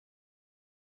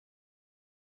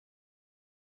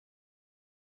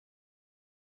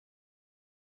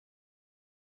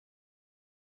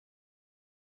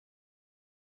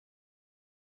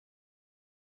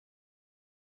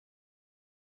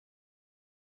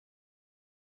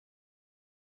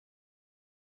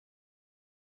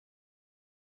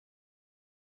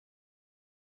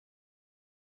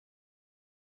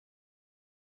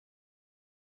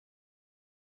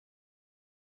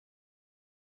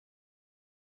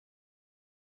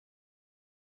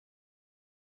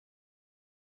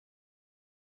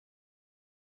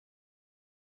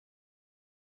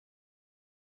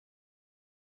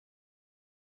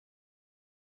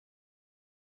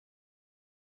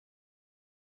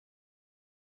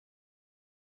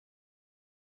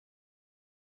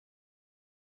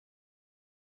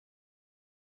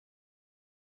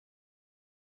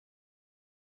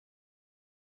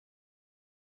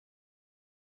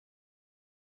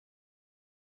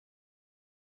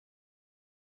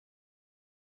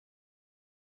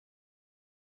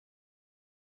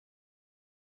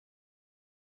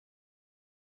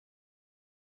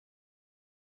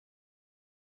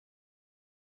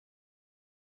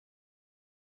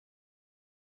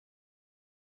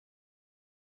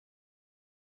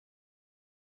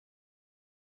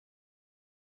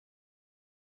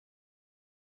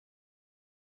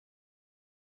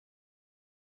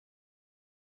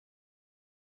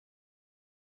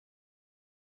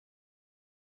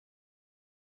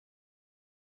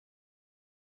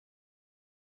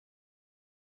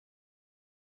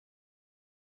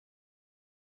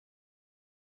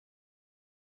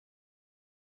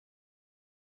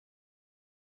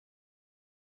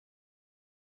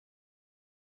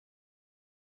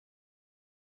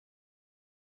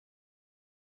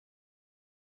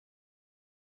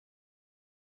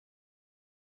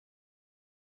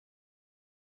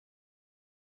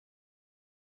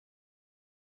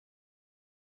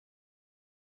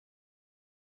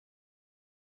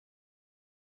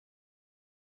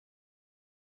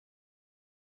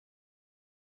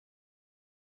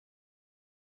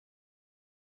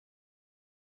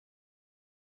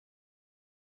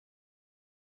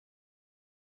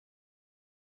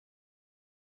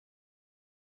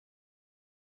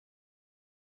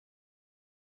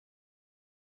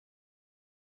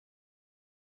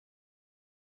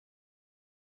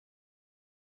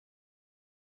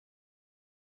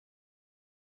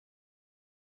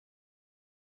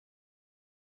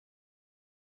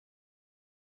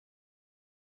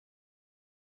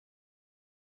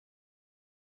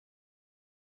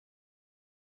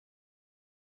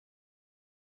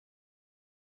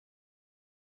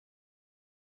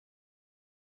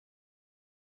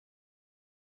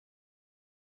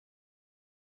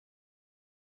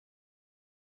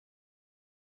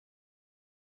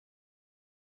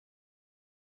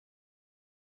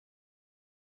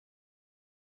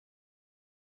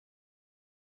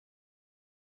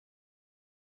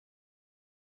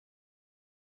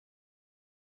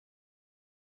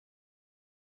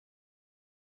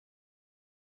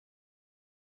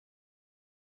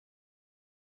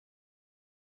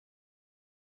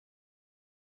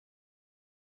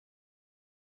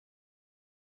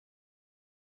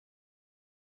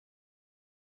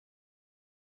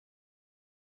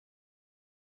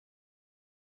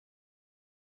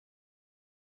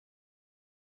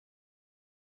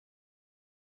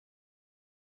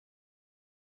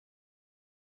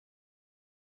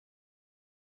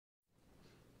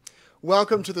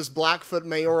Welcome to this Blackfoot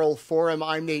Mayoral Forum.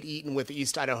 I'm Nate Eaton with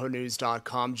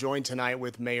EastIdahoNews.com, joined tonight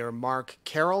with Mayor Marc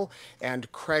Carroll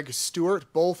and Craig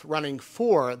Stuart, both running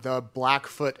for the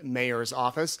Blackfoot Mayor's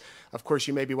office. Of course,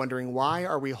 you may be wondering, why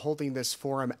are we holding this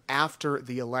forum after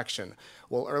the election?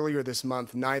 Well, earlier this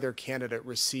month, neither candidate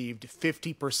received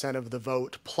 50% of the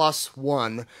vote plus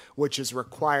one, which is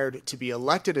required to be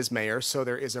elected as mayor, so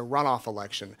there is a runoff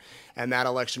election, and that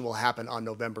election will happen on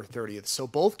November 30th. So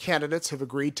both candidates have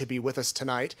agreed to be with us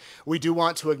tonight. We do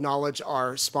want to acknowledge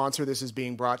our sponsor. This is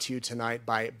being brought to you tonight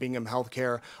by Bingham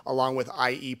Healthcare, along with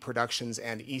IE Productions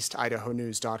and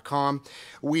EastIdahoNews.com.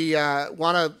 We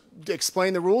want to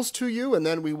explain the rules to you, and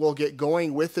then we will get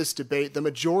going with this debate. The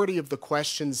majority of the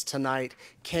questions tonight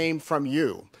came from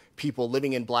you, people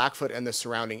living in Blackfoot and the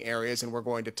surrounding areas, and we're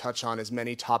going to touch on as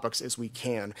many topics as we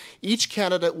can. Each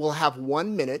candidate will have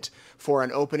 1 minute for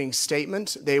an opening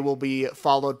statement. They will be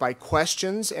followed by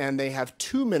questions, and they have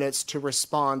 2 minutes to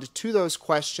respond to those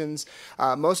questions.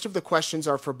 Most of the questions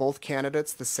are for both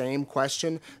candidates, the same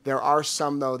question. There are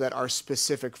some, though, that are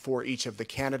specific for each of the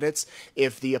candidates.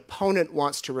 If the opponent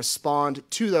wants to respond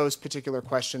to those particular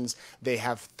questions, they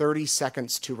have 30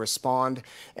 seconds to respond,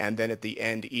 and then at the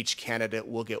end, each candidate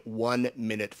will get 1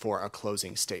 minute for a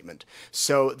closing statement.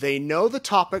 So they know the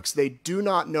topics, they do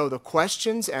not know the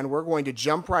questions, and we're going to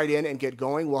jump right in and get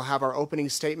going. We'll have our opening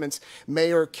statements.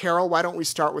 Mayor Carroll, why don't we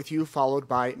start with you, followed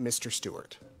by Mr.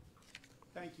 Stuart.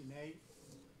 Thank you, Nate.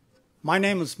 My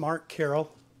name is Marc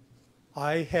Carroll.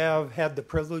 I have had the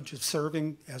privilege of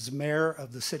serving as mayor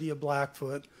of the city of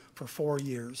Blackfoot for 4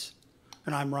 years,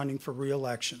 and I'm running for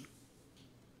re-election.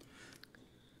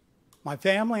 My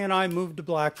family and I moved to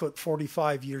Blackfoot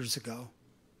 45 years ago.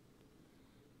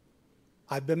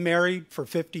 I've been married for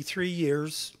 53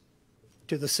 years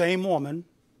to the same woman.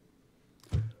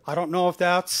 I don't know if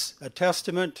that's a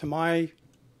testament to my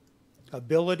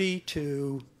ability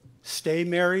to stay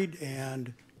married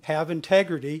and have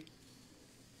integrity,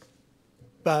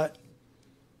 but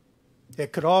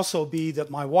it could also be that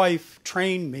my wife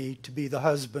trained me to be the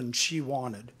husband she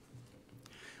wanted.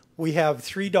 We have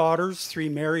 3 daughters, 3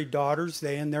 married daughters.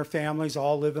 They and their families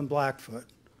all live in Blackfoot.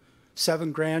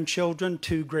 7 grandchildren,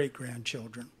 2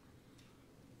 great-grandchildren.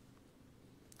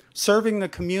 Serving the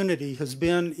community has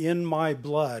been in my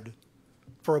blood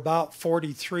for about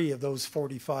 43 of those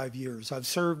 45 years. I've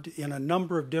served in a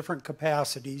number of different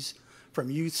capacities,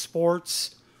 from youth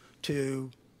sports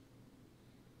to...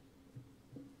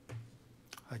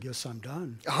 I guess I'm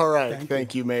done. All right.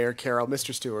 Thank you, Mayor Carroll.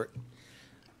 Mr. Stuart.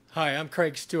 Hi, I'm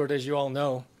Craig Stuart, as you all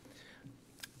know.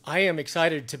 I am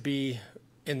excited to be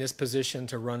in this position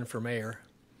to run for mayor.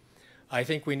 I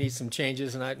think we need some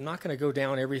changes, and I'm not going to go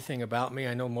down everything about me.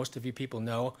 I know most of you people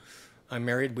know I'm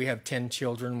married. We have 10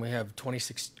 children. We have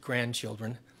 26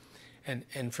 grandchildren.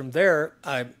 And from there,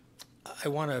 I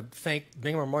want to thank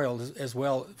Bingham Memorial as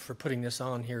well for putting this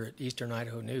on here at Eastern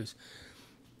Idaho News.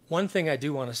 One thing I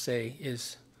do want to say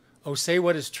is, say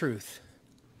what is truth.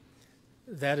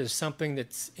 That is something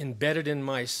that's embedded in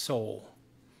my soul.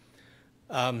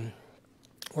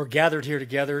 We're gathered here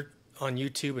together on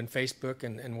YouTube and Facebook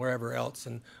and wherever else,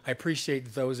 and I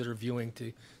appreciate those that are viewing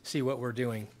to see what we're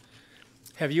doing.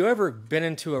 Have you ever been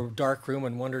into a dark room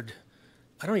and wondered,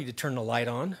 I don't need to turn the light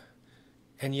on,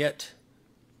 and yet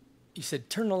you said,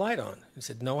 turn the light on. You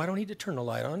said, no, I don't need to turn the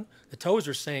light on. The toes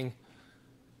are saying,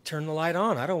 turn the light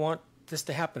on. I don't want this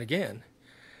to happen again.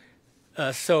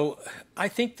 So I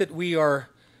think that we are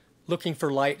looking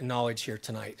for light and knowledge here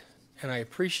tonight. And I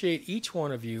appreciate each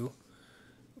one of you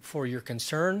for your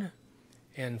concern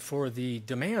and for the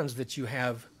demands that you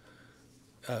have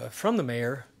from the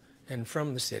mayor and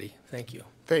from the city. Thank you.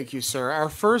 Thank you, sir. Our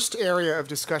first area of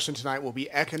discussion tonight will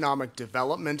be economic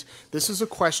development. This is a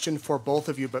question for both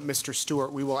of you, but Mr.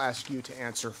 Stuart, we will ask you to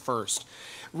answer first.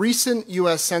 Recent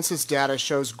U.S. Census data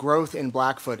shows growth in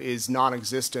Blackfoot is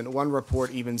non-existent. One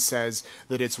report even says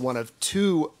that it's one of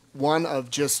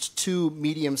just 2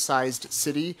 medium-sized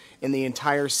cities in the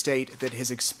entire state that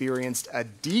has experienced a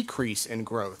decrease in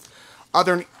growth.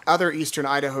 Other eastern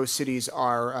Idaho cities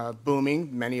are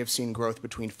booming. Many have seen growth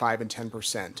between 5 and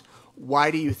 10%.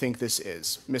 Why do you think this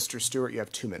is? Mr. Stuart, you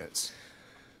have 2 minutes.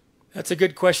 That's a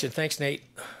good question. Thanks, Nate.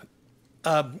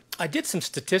 I did some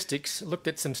statistics, looked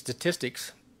at some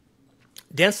statistics.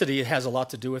 Density has a lot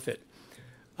to do with it.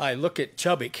 I look at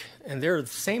Chubbuck, and they're the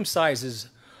same size as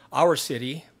our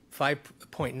city,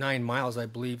 5.9 miles, I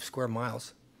believe, square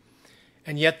miles.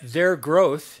 And yet their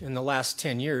growth in the last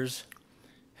 10 years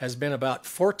has been about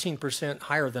 14%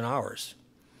 higher than ours.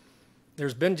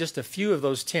 There's been just a few of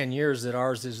those 10 years that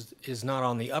ours is not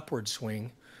on the upward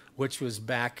swing, which was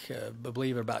back, I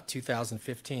believe, about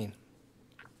 2015.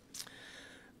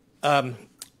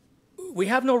 We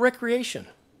have no recreation.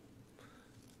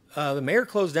 The mayor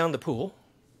closed down the pool.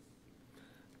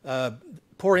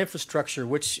 Poor infrastructure,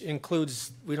 which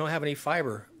includes we don't have any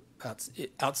fiber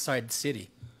outside the city,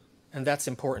 and that's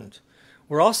important.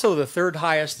 We're also the third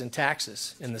highest in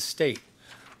taxes in the state,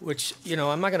 which, you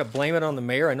know, I'm not going to blame it on the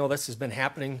mayor. I know this has been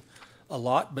happening a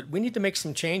lot, but we need to make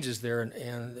some changes there,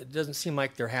 and it doesn't seem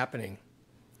like they're happening.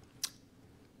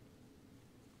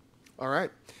 All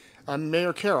right.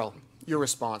 Mayor Carroll, your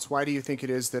response. Why do you think it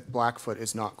is that Blackfoot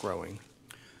is not growing?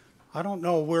 I don't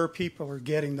know where people are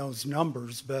getting those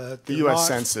numbers, but The U.S.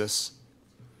 Census.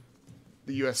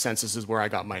 The U.S. Census is where I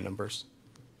got my numbers.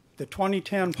 The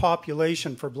 2010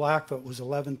 population for Blackfoot was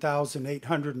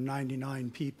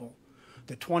 11,899 people.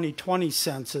 The 2020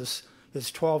 census is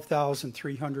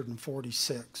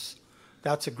 12,346.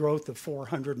 That's a growth of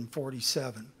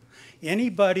 447.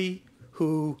 Anybody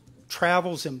who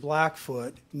travels in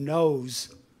Blackfoot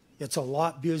knows it's a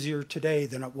lot busier today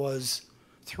than it was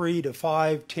 3 to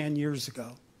 5, 10 years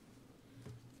ago.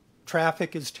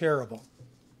 Traffic is terrible.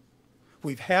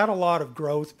 We've had a lot of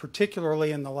growth,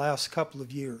 particularly in the last couple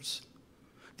of years.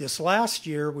 This last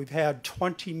year, we've had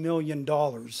 $20 million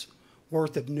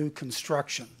worth of new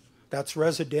construction. That's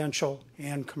residential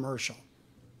and commercial.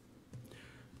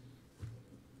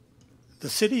 The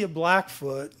city of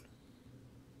Blackfoot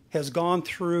has gone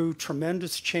through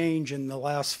tremendous change in the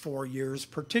last 4 years,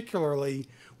 particularly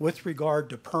with regard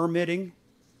to permitting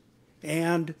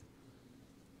and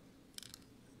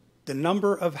the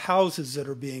number of houses that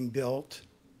are being built.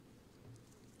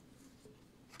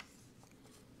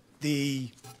 The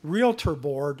Realtor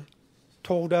Board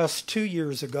told us 2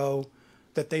 years ago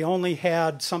that they only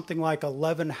had something like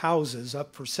 11 houses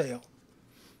up for sale.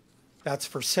 That's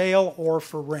for sale or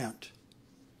for rent.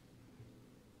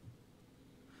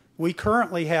 We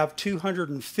currently have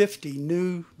 250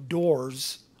 new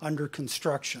doors under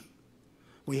construction.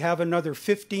 We have another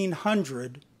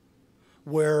 1,500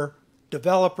 where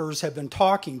developers have been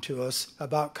talking to us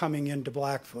about coming into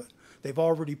Blackfoot. They've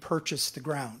already purchased the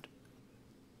ground.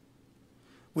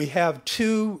 We have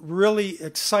 2 really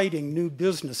exciting new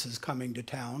businesses coming to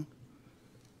town.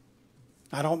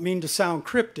 I don't mean to sound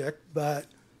cryptic, but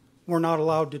we're not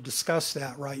allowed to discuss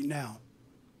that right now.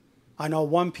 I know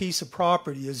one piece of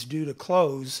property is due to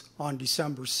close on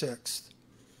December 6th,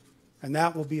 and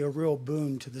that will be a real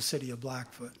boon to the city of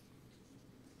Blackfoot.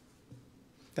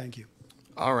 Thank you.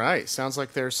 All right. Sounds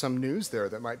like there's some news there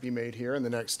that might be made here in the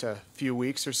next few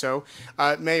weeks or so.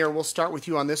 Mayor, we'll start with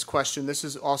you on this question. This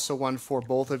is also one for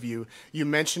both of you. You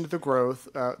mentioned the growth,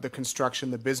 the construction,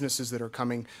 the businesses that are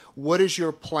coming. What is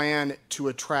your plan to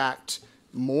attract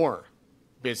more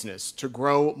business, to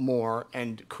grow more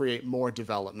and create more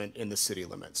development in the city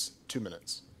limits? 2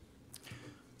 minutes.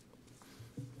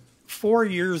 4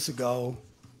 years ago,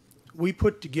 we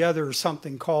put together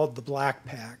something called the Black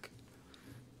Pack.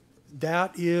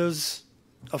 That is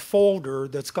a folder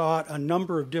that's got a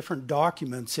number of different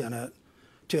documents in it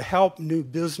to help new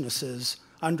businesses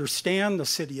understand the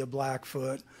city of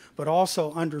Blackfoot, but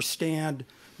also understand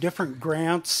different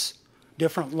grants,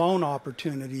 different loan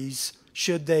opportunities,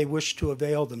 should they wish to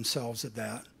avail themselves of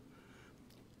that.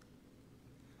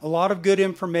 A lot of good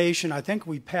information. I think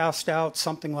we passed out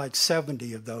something like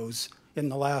 70 of those in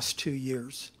the last 2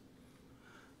 years.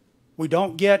 We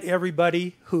don't get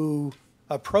everybody who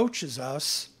approaches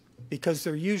us because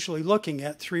they're usually looking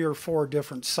at 3 or 4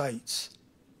 different sites.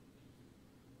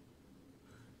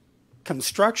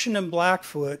 Construction in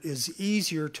Blackfoot is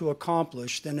easier to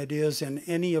accomplish than it is in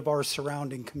any of our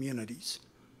surrounding communities.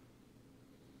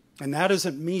 And that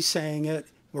isn't me saying it,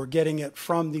 we're getting it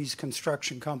from these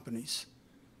construction companies.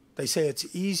 They say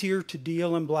it's easier to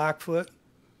deal in Blackfoot,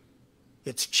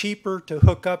 it's cheaper to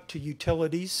hook up to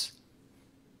utilities,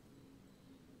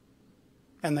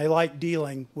 and they like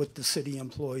dealing with the city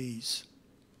employees.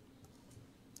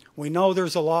 We know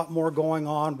there's a lot more going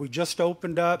on. We just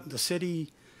opened up. The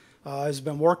city has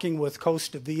been working with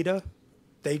Costa Vida.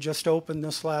 They just opened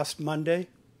this last Monday.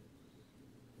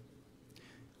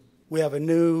 We have a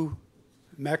new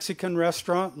Mexican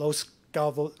restaurant, Los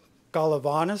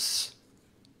Galavanes.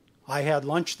 I had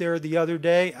lunch there the other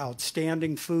day.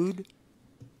 Outstanding food.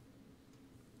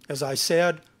 As I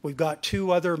said, we've got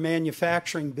 2 other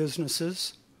manufacturing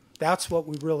businesses. That's what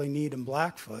we really need in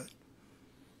Blackfoot.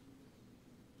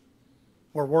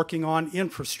 We're working on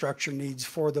infrastructure needs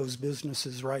for those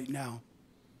businesses right now.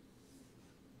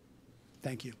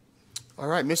 Thank you. All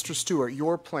right, Mr. Stuart,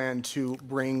 your plan to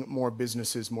bring more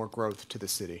businesses, more growth to the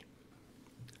city.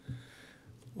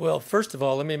 Well, first of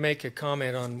all, let me make a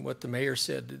comment on what the mayor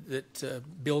said, that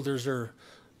builders are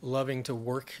loving to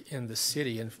work in the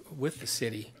city and with the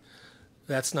city.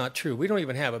 That's not true. We don't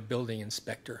even have a building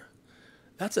inspector.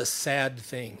 That's a sad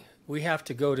thing. We have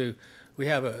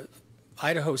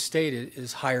Idaho State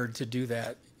is hired to do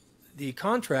that. The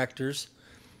contractors,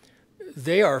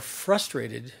 they are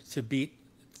frustrated to beat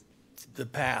the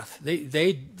path.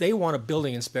 They want a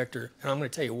building inspector, and I'm going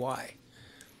to tell you why.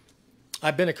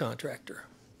 I've been a contractor.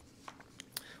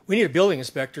 We need a building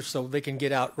inspector so they can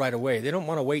get out right away. They don't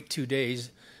want to wait 2 days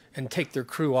and take their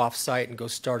crew off site and go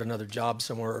start another job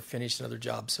somewhere or finish another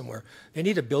job somewhere. They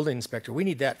need a building inspector. We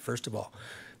need that, first of all.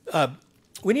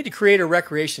 We need to create a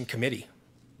recreation committee.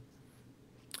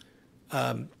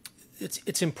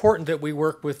 It's important that we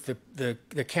work with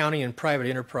the county and private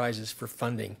enterprises for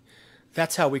funding.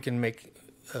 That's how we can make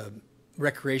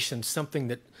recreation something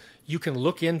that you can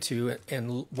look into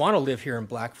and want to live here in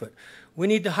Blackfoot. We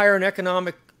need to hire an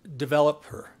economic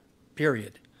developer,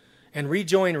 period, and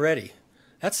rejoin Ready.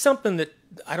 That's something that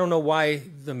I don't know why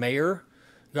the mayor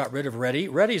got rid of Ready.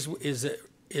 Ready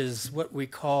is what we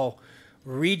call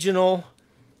regional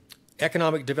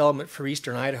economic development for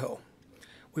Eastern Idaho.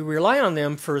 We rely on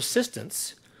them for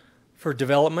assistance, for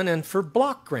development, and for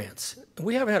block grants.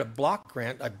 We haven't had a block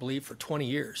grant, I believe, for 20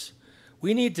 years.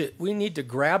 We need to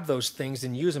grab those things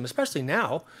and use them, especially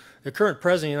now. The current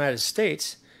president of the United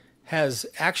States has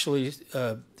actually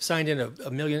signed in a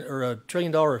 $1 million or $1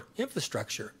 trillion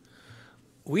infrastructure.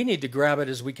 We need to grab it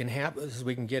as we can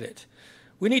get it.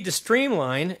 We need to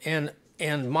streamline and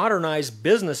modernize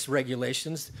business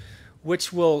regulations,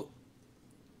 which will,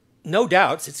 no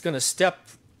doubts, it's going to step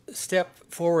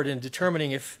forward in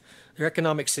determining if their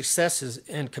economic success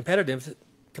and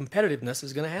competitiveness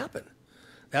is going to happen.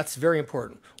 That's very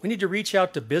important. We need to reach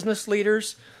out to business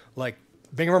leaders like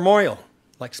Bingham Memorial,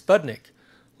 like Sputnik,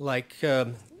 like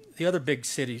the other big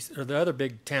cities or the other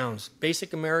big towns,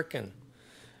 Basic American,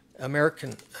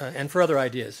 and for other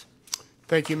ideas.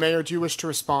 Thank you, Mayor. Do you wish to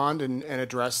respond and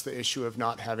address the issue of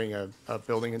not having a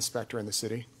building inspector in the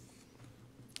city?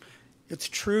 It's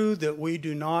true that we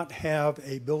do not have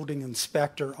a building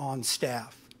inspector on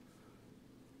staff.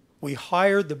 We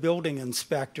hired the building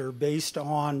inspector based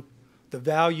on the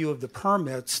value of the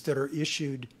permits that are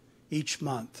issued each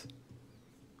month.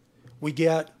 We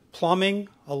get plumbing,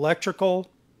 electrical,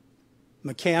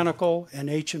 mechanical, and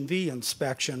H&V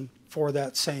inspection for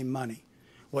that same money.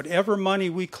 Whatever money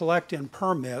we collect in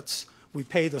permits, we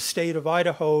pay the State of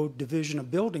Idaho Division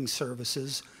of Building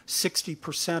Services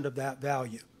 60% of that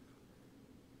value.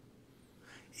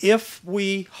 If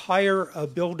we hire a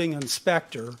building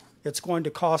inspector, it's going to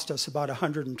cost us about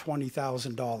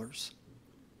 $120,000.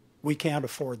 We can't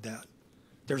afford that.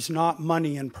 There's not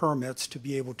money in permits to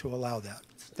be able to allow that.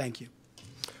 Thank you.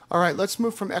 All right, let's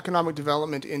move from economic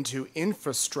development into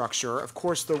infrastructure. Of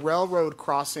course, the railroad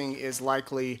crossing is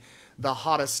likely the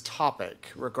hottest topic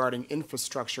regarding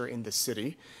infrastructure in the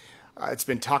city. It's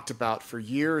been talked about for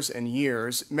years and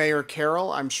years. Mayor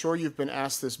Carroll, I'm sure you've been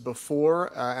asked this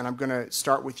before, and I'm going to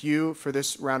start with you for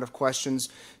this round of questions.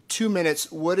 2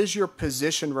 minutes, what is your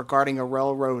position regarding a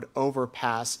railroad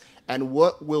overpass, and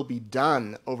what will be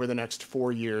done over the next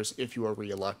 4 years if you are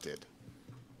reelected?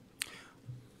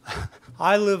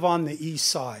 I live on the east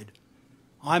side.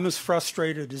 I'm as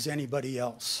frustrated as anybody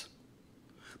else.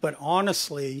 But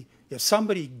honestly, if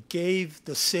somebody gave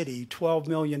the city $12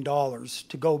 million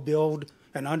to go build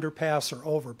an underpass or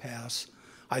overpass,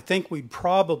 I think we'd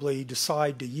probably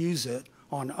decide to use it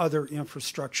on other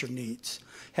infrastructure needs.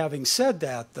 Having said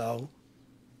that, though,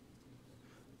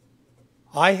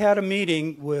 I had a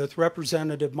meeting with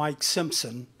Representative Mike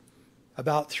Simpson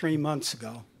about 3 months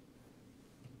ago.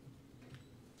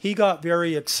 He got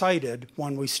very excited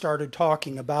when we started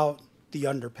talking about the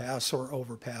underpass or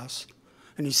overpass.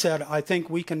 And he said, I think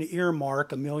we can earmark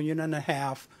 $1.5 million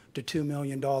to $2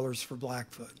 million for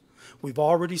Blackfoot. We've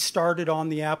already started on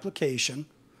the application.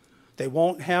 They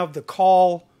won't have the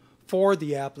call for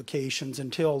the applications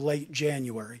until late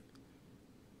January.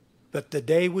 But the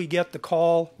day we get the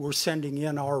call, we're sending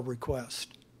in our request.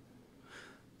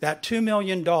 That $2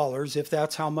 million, if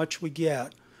that's how much we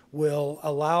get, will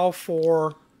allow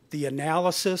for the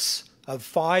analysis of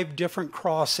 5 different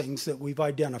crossings that we've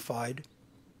identified.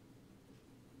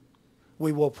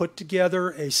 We will put together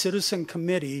a citizen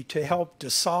committee to help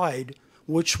decide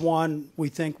which one we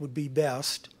think would be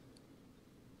best.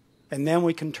 And then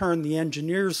we can turn the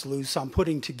engineers loose on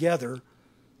putting together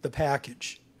the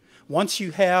package. Once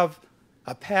you have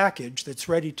a package that's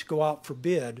ready to go out for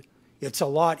bid, it's a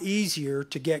lot easier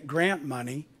to get grant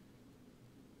money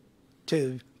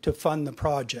to fund the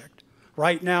project.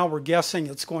 Right now, we're guessing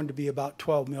it's going to be about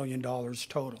 $12 million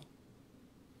total.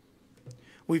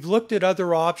 We've looked at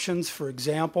other options, for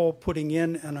example, putting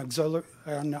in an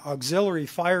auxiliary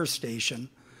fire station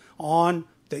on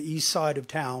the east side of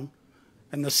town,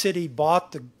 and the city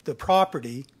bought the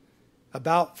property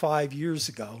about 5 years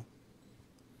ago.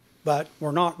 But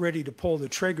we're not ready to pull the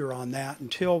trigger on that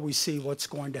until we see what's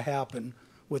going to happen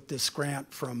with this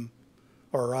grant from,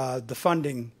 or the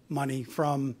funding money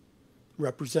from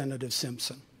Representative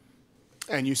Simpson.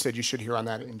 And you said you should hear on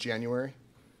that in January?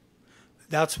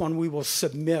 That's when we will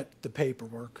submit the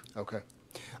paperwork. Okay.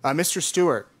 Mr.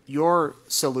 Stuart, your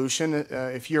solution,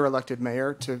 if you're elected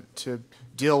mayor, to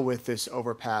deal with this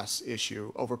overpass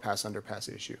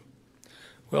underpass issue?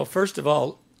 Well, first of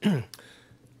all,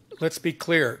 let's be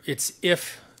clear. It's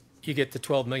if you get the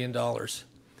 $12 million.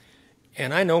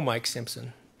 And I know Mike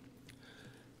Simpson,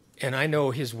 and I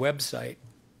know his website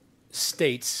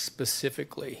states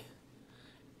specifically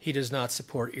he does not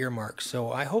support earmarks.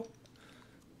 So I hope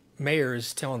mayor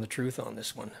is telling the truth on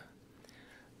this one.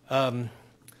 The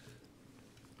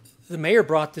mayor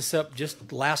brought this up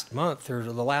just last month or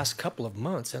the last couple of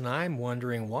months, and I'm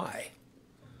wondering why.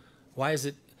 Why is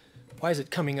it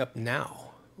coming up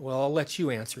now? Well, I'll let you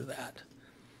answer that.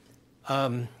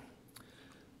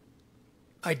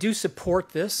 I do support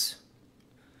this.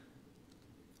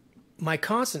 My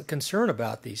constant concern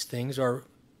about these things are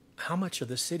how much are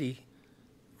the city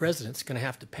residents going to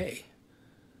have to pay?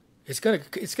 It's going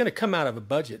to come out of a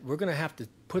budget. We're going to have to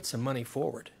put some money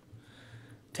forward.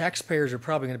 Taxpayers are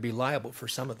probably going to be liable for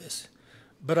some of this.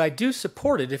 But I do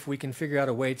support it if we can figure out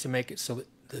a way to make it so that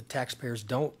the taxpayers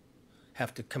don't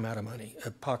have to come out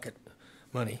of pocket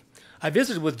money. I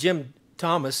visited with Jim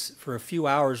Thomas for a few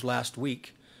hours last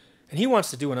week, and he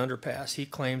wants to do an underpass. He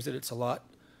claims that it's a lot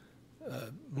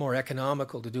more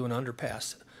economical to do an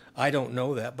underpass. I don't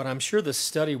know that, but I'm sure the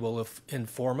study will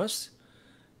inform us.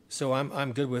 So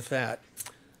I'm good with that.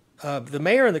 The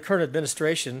mayor and the current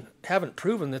administration haven't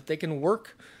proven that they can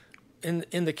work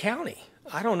in the county.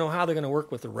 I don't know how they're going to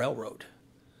work with the railroad.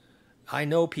 I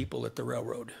know people at the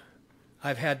railroad.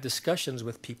 I've had discussions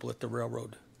with people at the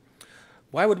railroad.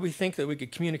 Why would we think that we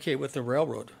could communicate with the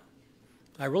railroad?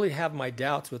 I really have my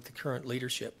doubts with the current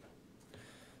leadership.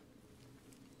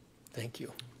 Thank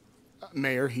you.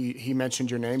 Mayor, he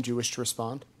mentioned your name. Do you wish to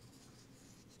respond?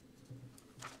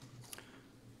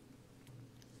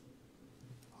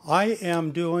 I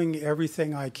am doing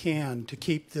everything I can to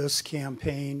keep this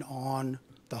campaign on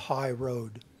the high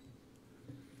road.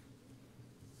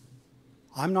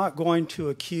 I'm not going to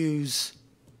accuse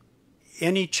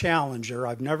any challenger,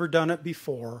 I've never done it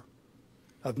before,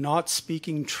 of not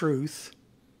speaking truth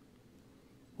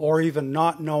or even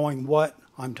not knowing what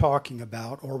I'm talking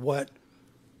about or what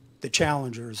the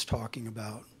challenger is talking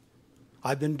about.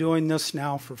 I've been doing this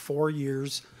now for 4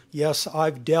 years. Yes,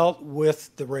 I've dealt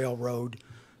with the railroad.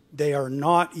 They are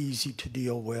not easy to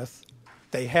deal with.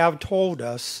 They have told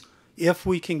us if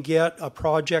we can get a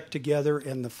project together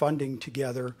and the funding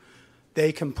together,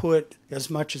 they can put as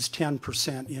much as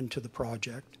 10% into the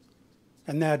project.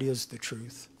 And that is the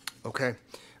truth. Okay.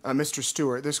 Mr.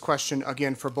 Stuart, this question,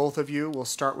 again, for both of you. We'll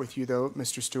start with you, though,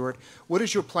 Mr. Stuart. What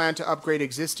is your plan to upgrade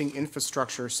existing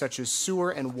infrastructure, such as sewer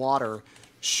and water,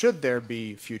 should there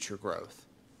be future growth?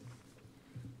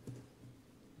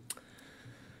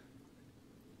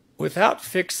 Without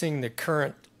fixing the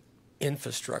current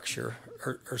infrastructure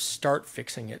or start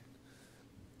fixing it,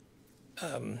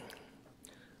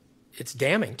 it's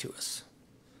damning to us.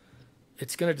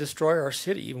 It's going to destroy our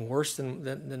city even worse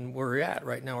than we're at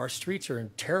right now. Our streets are in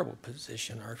terrible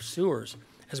position. Our sewers,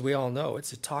 as we all know,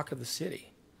 it's the talk of the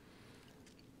city.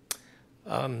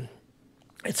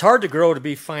 It's hard to grow to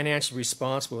be financially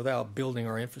responsible without building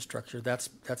our infrastructure. That's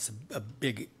a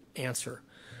big answer.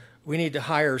 We need to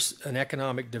hire an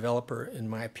economic developer, in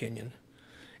my opinion,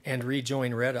 and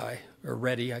rejoin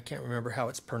Ready, I can't remember how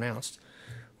it's pronounced,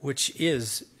 which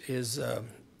is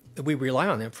we rely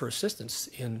on them for assistance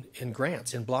in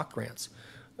grants, in block grants.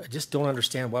 I just don't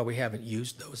understand why we haven't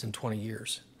used those in 20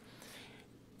 years.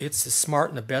 It's the smart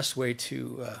and the best way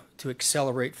to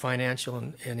accelerate financial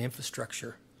and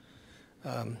infrastructure.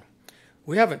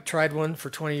 We haven't tried one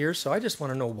for 20 years, so I just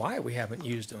want to know why we haven't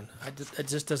used one. It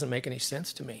just doesn't make any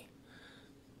sense to me.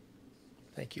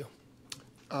 Thank you.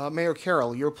 Mayor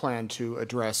Carroll, your plan to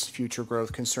address future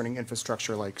growth concerning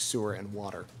infrastructure like sewer and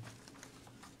water.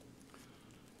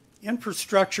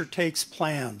 Infrastructure takes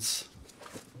plans.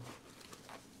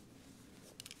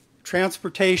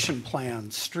 Transportation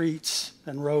plans, streets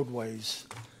and roadways.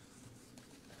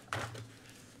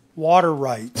 Water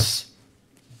rights.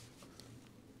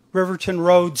 Riverton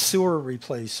Road sewer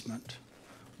replacement.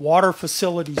 Water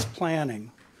facilities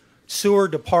planning. Sewer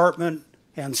department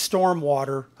and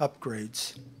stormwater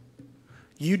upgrades.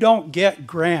 You don't get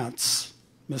grants,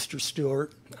 Mr.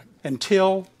 Stewart,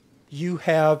 until you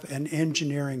have an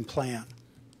engineering plan.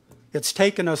 It's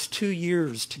taken us 2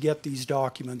 years to get these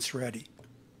documents ready.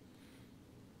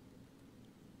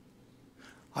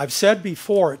 I've said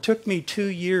before, it took me 2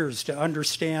 years to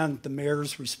understand the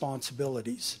mayor's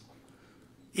responsibilities.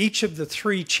 Each of the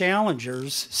 3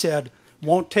 challengers said,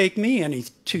 won't take me any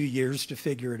 2 years to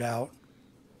figure it out.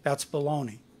 That's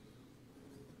baloney.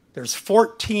 There's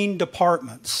 14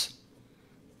 departments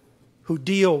who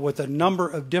deal with a number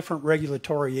of different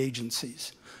regulatory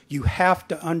agencies. You have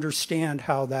to understand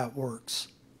how that works.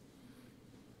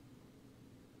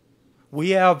 We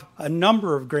have a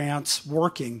number of grants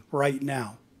working right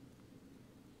now.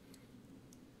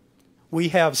 We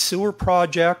have sewer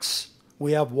projects,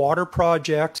 we have water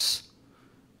projects.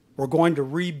 We're going to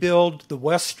rebuild the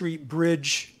West Street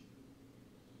Bridge.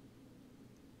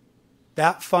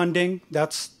 That funding,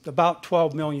 that's about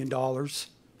 $12 million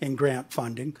in grant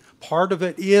funding. Part of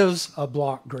it is a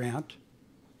block grant.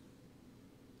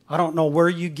 I don't know where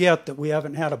you get that we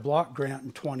haven't had a block grant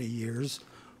in 20 years.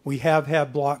 We have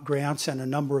had block grants and a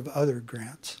number of other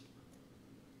grants.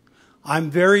 I'm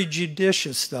very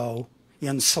judicious, though,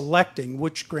 in selecting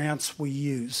which grants we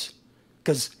use,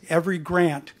 because every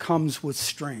grant comes with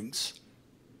strings,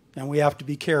 and we have to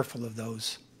be careful of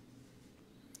those.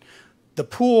 The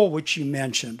pool, which you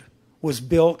mentioned, was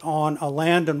built on a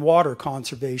land and water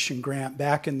conservation grant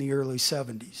back in the early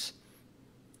 70s.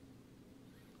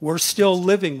 We're still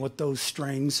living with those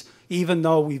strings, even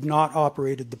though we've not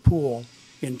operated the pool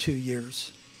in 2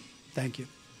 years. Thank you.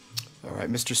 All right,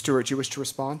 Mr. Stuart, do you wish to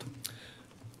respond?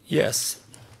 Yes.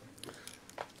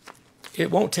 It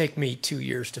won't take me 2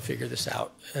 years to figure this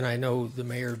out, and I know the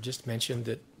mayor just mentioned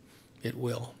that it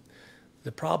will.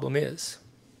 The problem is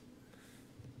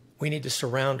we need to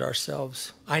surround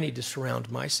ourselves. I need to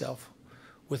surround myself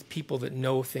with people that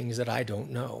know things that I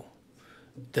don't know.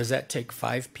 Does that take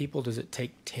 5 people? Does it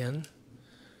take 10?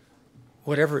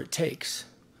 Whatever it takes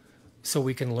so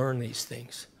we can learn these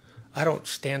things. I don't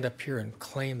stand up here and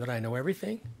claim that I know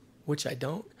everything, which I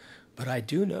don't, but I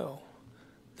do know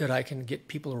that I can get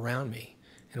people around me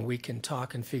and we can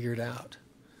talk and figure it out.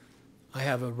 I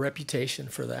have a reputation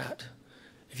for that.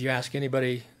 If you ask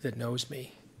anybody that knows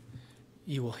me,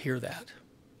 you will hear that.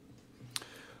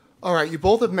 All right, you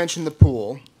both have mentioned the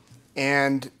pool,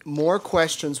 and more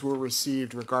questions were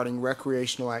received regarding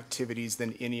recreational activities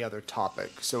than any other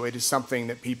topic. So it is something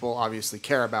that people obviously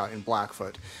care about in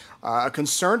Blackfoot. A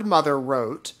concerned mother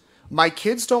wrote, "My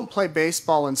kids don't play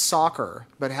baseball and soccer,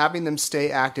 but having them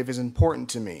stay active is important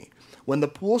to me. When the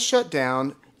pool shut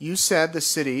down, you said the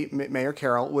city, Mayor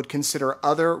Carroll, would consider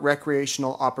other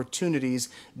recreational opportunities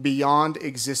beyond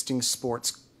existing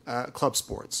sports, club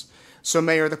sports. So,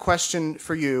 Mayor, the question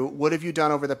for you, what have you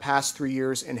done over the past 3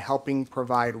 years in helping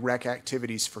provide rec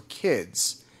activities for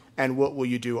kids? And what will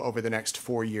you do over the next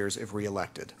 4 years if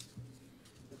reelected?"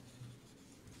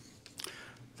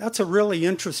 That's a really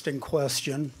interesting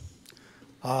question.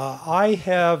 I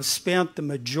have spent the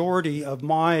majority of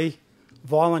my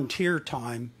volunteer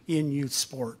time in youth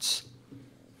sports.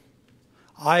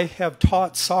 I have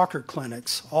taught soccer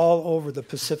clinics all over the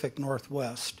Pacific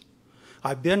Northwest.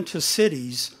 I've been to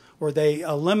cities where they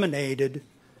eliminated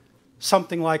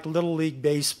something like Little League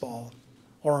Baseball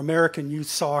or American Youth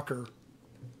Soccer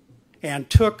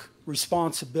and took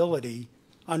responsibility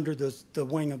under the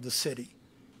wing of the city.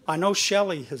 I know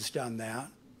Shelley has done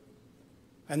that,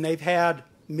 and they've had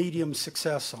medium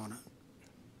success on it.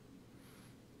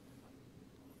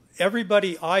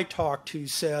 Everybody I talk to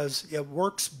says it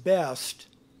works best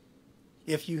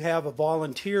if you have a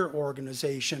volunteer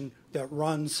organization that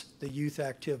runs the youth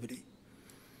activity.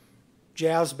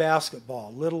 Jazz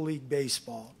basketball, Little League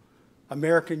Baseball,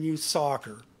 American Youth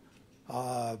Soccer,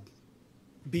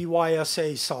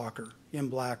 BYSA soccer in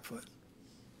Blackfoot.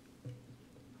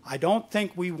 I don't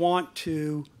think we want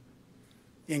to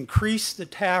increase the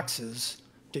taxes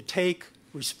to take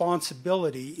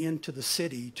responsibility into the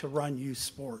city to run youth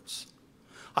sports.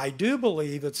 I do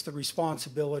believe it's the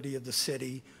responsibility of the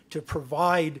city to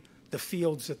provide the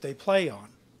fields that they play on.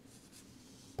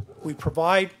 We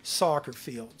provide soccer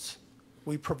fields.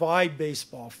 We provide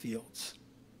baseball fields.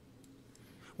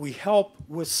 We help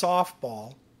with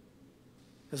softball.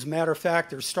 As a matter of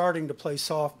fact, they're starting to play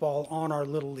softball on our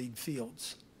Little League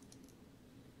fields.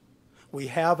 We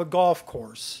have a golf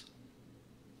course.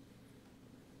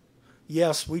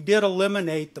 Yes, we did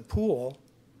eliminate the pool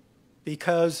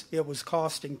because it was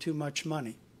costing too much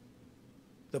money.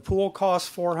 The pool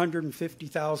costs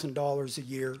 $450,000 a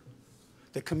year.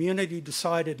 The community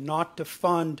decided not to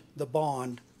fund the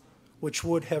bond, which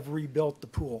would have rebuilt the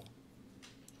pool.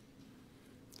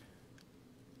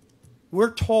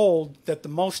 We're told that the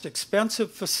most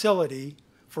expensive facility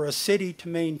for a city to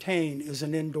maintain is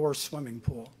an indoor swimming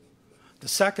pool. The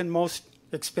second most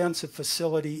expensive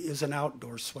facility is an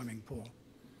outdoor swimming pool.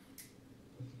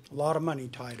 A lot of money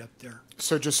tied up there.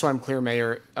 So just so I'm clear,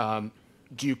 Mayor,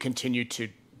 do you continue to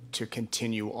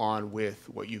continue on with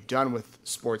what you've done with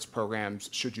sports programs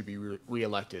should you be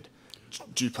reelected?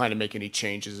 Do you plan to make any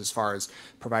changes as far as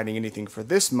providing anything for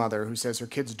this mother who says her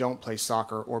kids don't play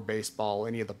soccer or baseball,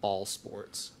 any of the ball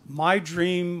sports? My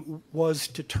dream was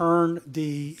to turn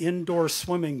the indoor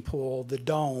swimming pool, the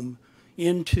dome,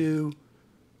 into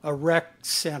a rec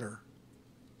center.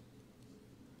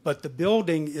 But the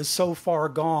building is so far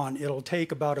gone, it'll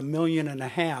take about $1.5 million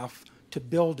to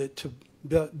build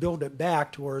it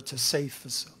back to where it's a safe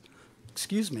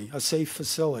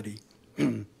facility.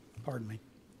 Pardon me.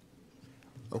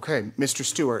 Okay, Mr.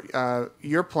 Stewart,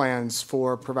 your plans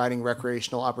for providing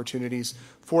recreational opportunities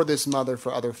for this mother,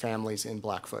 for other families in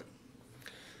Blackfoot?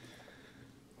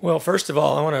 Well, first of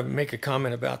all, I want to make a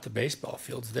comment about the baseball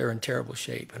fields. They're in terrible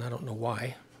shape, and I don't know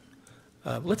why.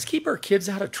 Let's keep our kids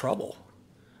out of trouble,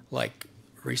 like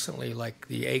recently, like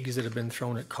the eggs that have been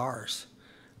thrown at cars.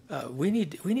 We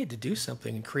need to do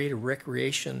something and create a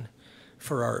recreation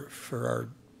for our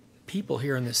people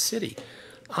here in this city.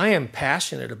 I am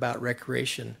passionate about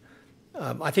recreation.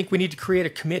 I think we need to create a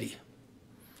committee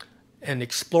and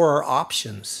explore our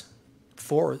options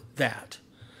for that.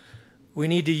 We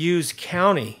need to use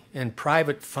county and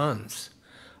private funds.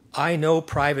 I know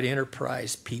private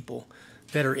enterprise people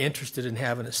that are interested in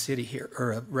having a city here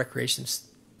or a recreation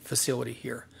facility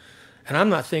here. And I'm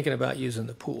not thinking about using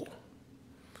the pool.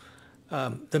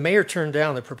 The mayor turned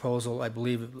down the proposal, I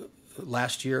believe,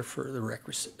 last year for the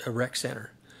rec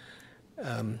center.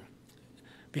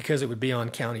 Because it would be on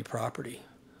county property.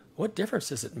 What difference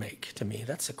does it make to me?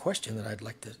 That's a question that I'd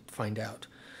like to find out.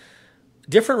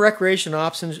 Different recreation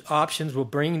options will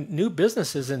bring new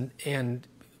businesses and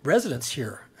residents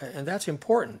here, and that's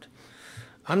important.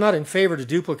 I'm not in favor to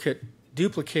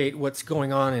duplicate what's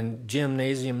going on in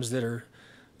gymnasiums that are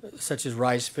such as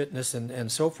Rise Fitness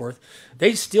and so forth.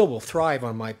 They still will thrive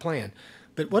on my plan.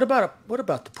 But what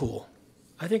about the pool?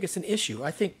 I think it's an issue. I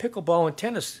think pickleball and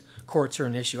tennis courts are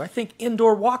an issue. I think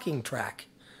indoor walking track,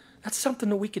 that's something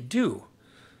that we could do.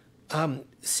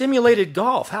 Simulated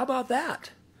golf, how about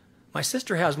that? My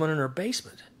sister has one in her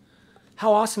basement.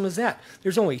 How awesome is that?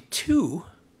 There's only 2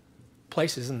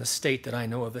 places in the state that I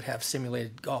know of that have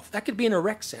simulated golf. That could be in a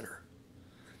rec center.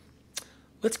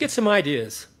 Let's get some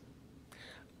ideas.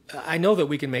 I know that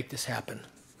we can make this happen,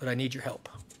 but I need your help.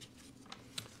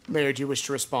 Mayor, do you wish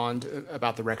to respond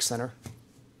about the rec center?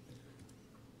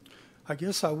 I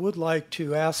guess I would like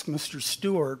to ask Mr.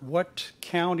 Stewart, what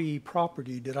county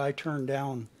property did I turn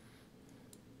down?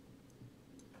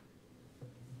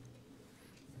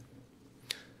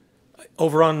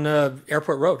 Over on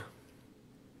Airport Road.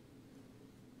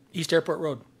 East Airport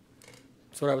Road.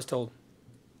 That's what I was told.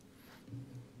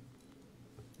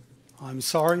 I'm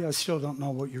sorry, I still don't know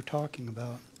what you're talking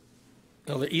about.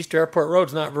 No, the East Airport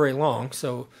Road's not very long,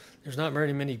 so there's not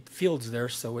very many fields there,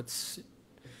 so it's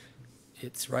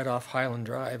right off Highland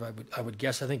Drive. I would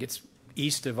guess. I think it's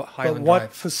east of Highland But what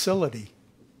Drive. facility?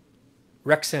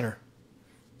 Rec center.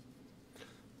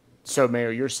 So,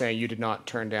 Mayor, you're saying you did not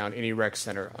turn down any rec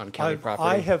center on county property?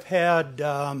 I have had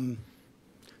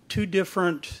 2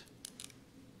 different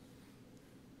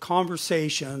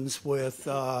conversations with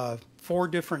 4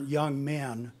 different young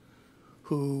men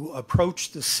who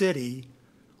approached the city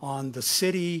on the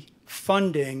city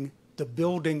funding the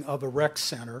building of a rec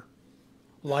center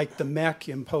like the MEC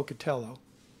in Pocatello.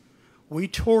 We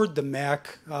toured the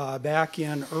MEC back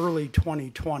in early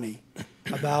 2020,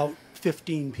 about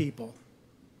 15 people.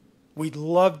 We'd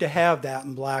love to have that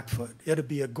in Blackfoot. It'd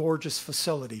be a gorgeous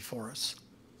facility for us.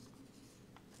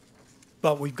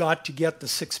 But we've got to get the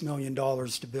 $6 million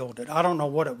to build it. I don't know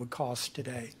what it would cost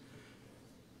today.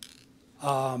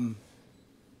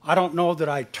 I don't know that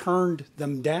I turned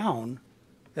them down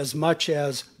as much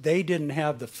as they didn't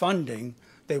have the funding.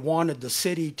 They wanted the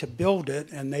city to build it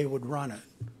and they would run it.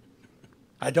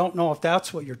 I don't know if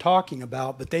that's what you're talking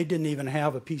about, but they didn't even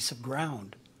have a piece of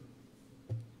ground.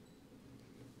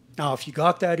 Now, if you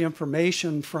got that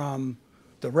information from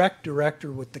the rec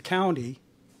director with the county,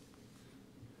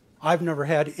 I've never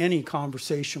had any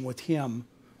conversation with him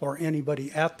or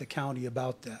anybody at the county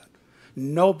about that.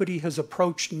 Nobody has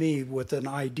approached me with an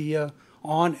idea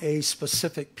on a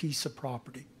specific piece of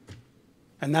property.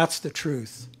 And that's the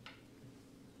truth.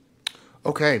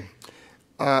 Okay.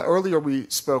 Earlier we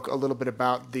spoke a little bit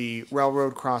about the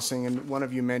railroad crossing, and one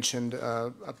of you mentioned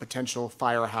a potential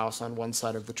firehouse on one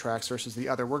side of the tracks versus the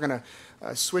other. We're going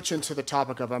to switch into the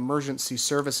topic of emergency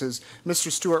services.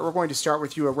 Mr. Stuart, we're going to start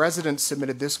with you. A resident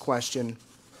submitted this question.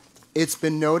 It's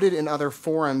been noted in other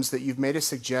forums that you've made a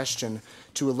suggestion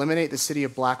to eliminate the City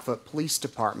of Blackfoot Police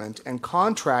Department and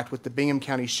contract with the Bingham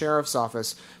County Sheriff's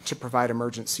Office to provide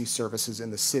emergency services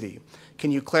in the city. Can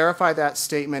you clarify that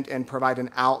statement and provide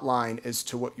an outline as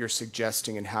to what you're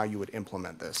suggesting and how you would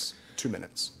implement this? 2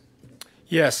 minutes.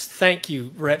 Yes, thank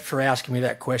you, Rhett, for asking me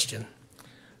that question.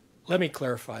 Let me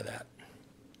clarify that.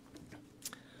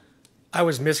 I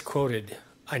was misquoted.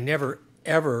 I never,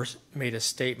 ever made a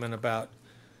statement about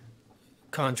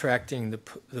contracting the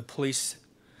police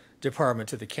department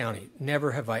to the county.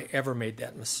 Never have I ever made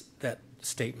that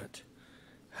statement.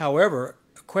 However,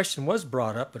 a question was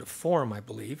brought up at a forum, I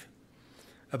believe,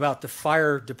 about the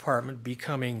fire department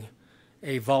becoming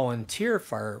a volunteer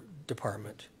fire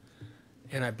department.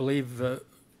 And I believe the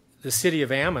city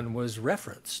of Ammon was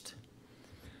referenced.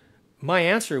 My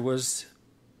answer was,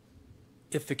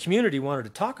 if the community wanted to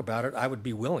talk about it, I would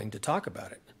be willing to talk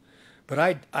about it. But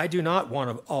I do not want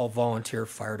an all-volunteer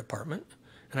fire department.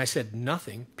 And I said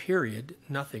nothing, period,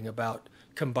 nothing about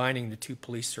combining the two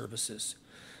police services.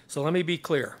 So let me be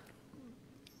clear.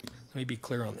 Let me be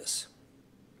clear on this.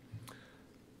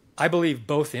 I believe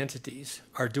both entities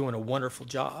are doing a wonderful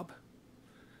job.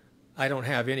 I don't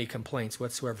have any complaints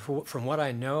whatsoever. From what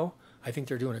I know, I think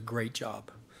they're doing a great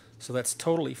job. So that's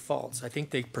totally false. I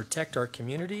think they protect our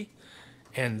community,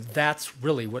 and that's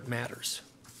really what matters.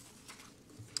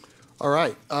 All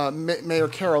right. Mayor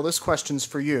Carroll, this question's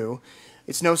for you.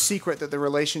 It's no secret that the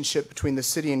relationship between the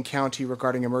city and county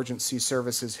regarding emergency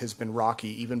services has been rocky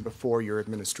even before your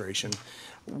administration.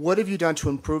 What have you done to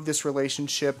improve this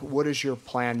relationship? What is your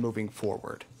plan moving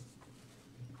forward?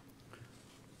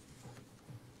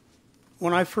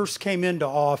 When I first came into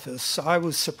office, I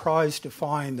was surprised to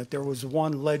find that there was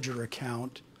one ledger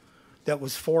account that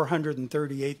was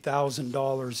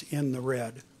 $438,000 in the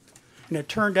red. And it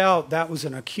turned out that was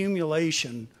an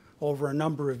accumulation over a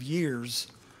number of years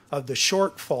of the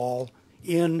shortfall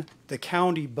in the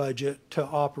county budget to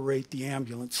operate the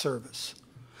ambulance service.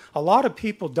 A lot of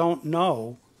people don't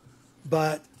know,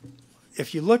 but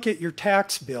if you look at your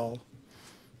tax bill,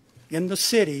 in the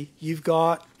city, you've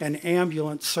got an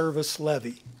ambulance service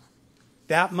levy.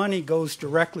 That money goes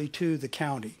directly to the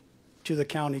county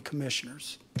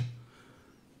commissioners.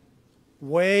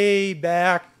 Way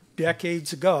back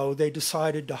decades ago, they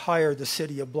decided to hire the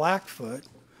city of Blackfoot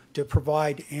to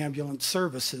provide ambulance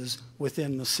services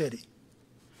within the city.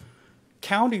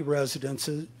 County residents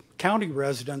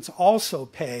also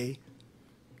pay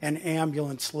an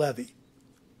ambulance levy.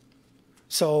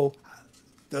 So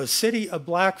the city of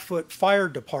Blackfoot Fire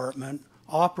Department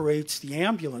operates the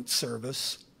ambulance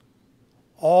service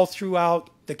all throughout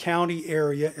the county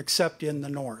area except in the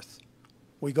north.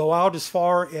 We go out as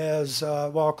far as,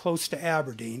 close to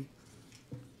Aberdeen.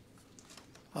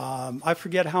 I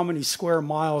forget how many square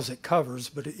miles it covers,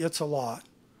 but it's a lot.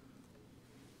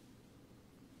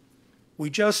 We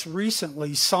just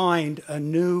recently signed a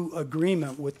new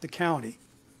agreement with the county.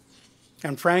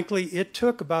 And frankly, it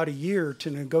took about a year to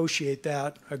negotiate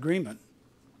that agreement.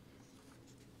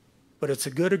 But it's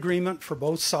a good agreement for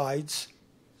both sides.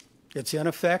 It's in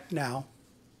effect now.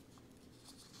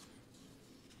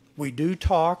 We do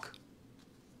talk.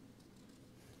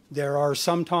 There are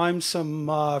sometimes some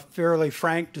fairly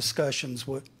frank discussions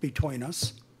between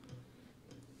us.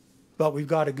 But we've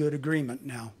got a good agreement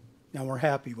now, and we're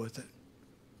happy with it.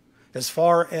 As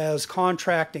far as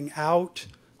contracting out,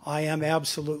 I am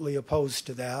absolutely opposed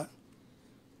to that.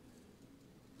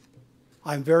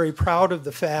 I'm very proud of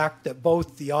the fact that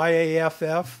both the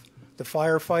IAFF, the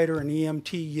firefighter and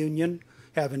EMT union,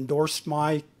 have endorsed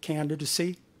my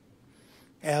candidacy,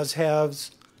 as have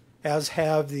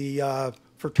the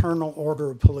Fraternal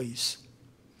Order of Police.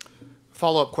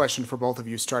 Follow-up question for both of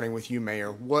you, starting with you,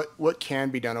 Mayor. What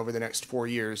can be done over the next 4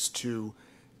 years to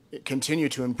continue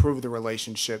to improve the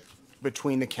relationship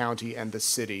between the county and the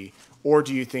city, or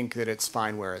do you think that it's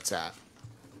fine where it's at?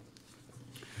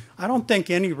 I don't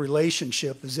think any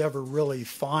relationship is ever really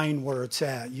fine where it's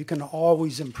at. You can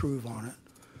always improve on it.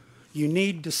 You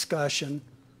need discussion.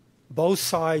 Both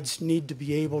sides need to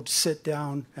be able to sit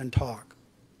down and talk.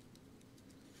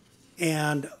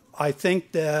 And I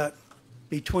think that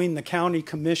between the county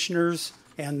commissioners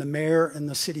and the mayor and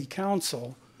the city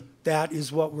council, that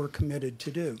is what we're committed to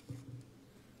do.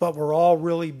 But we're all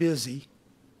really busy,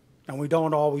 and we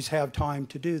don't always have time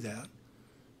to do that.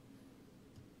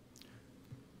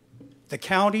 The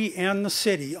county and the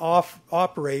city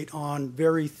operate on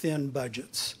very thin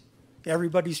budgets.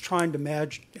 Everybody's trying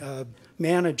to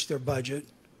manage their budget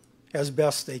as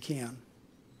best they can.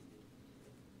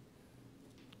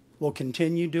 We'll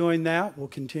continue doing that. We'll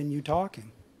continue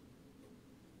talking.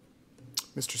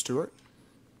 Mr. Stuart?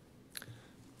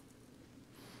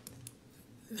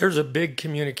 There's a big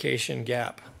communication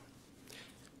gap,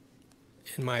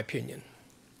 in my opinion,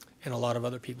 and a lot of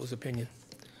other people's opinion,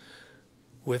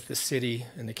 with the city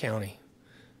and the county.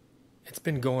 It's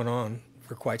been going on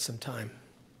for quite some time.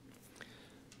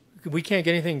 We can't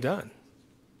get anything done.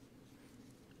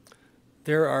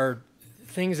 There are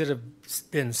things that have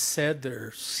been said that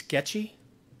are sketchy.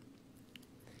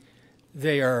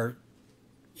 They are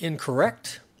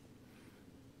incorrect.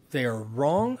 They are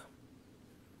wrong.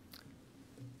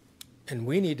 And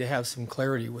we need to have some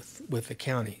clarity with the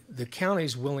county. The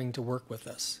county's willing to work with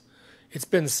us. It's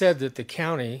been said that the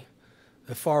county,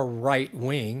 the far right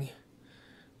wing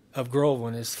of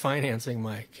Groveland, is financing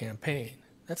my campaign.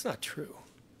 That's not true.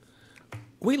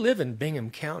 We live in Bingham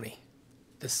County.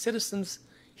 The citizens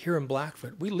here in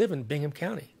Blackfoot, we live in Bingham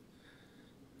County.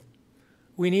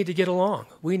 We need to get along.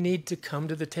 We need to come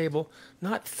to the table,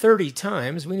 not 30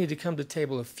 times. We need to come to the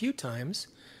table a few times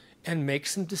and make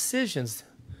some decisions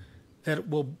that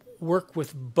will work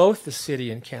with both the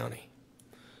city and county.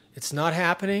 It's not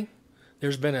happening.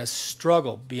 There's been a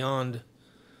struggle beyond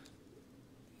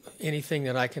anything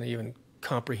that I can even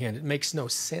comprehend. It makes no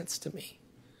sense to me.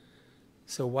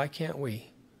 So why can't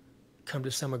we come to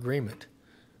some agreement?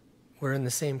 We're in the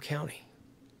same county.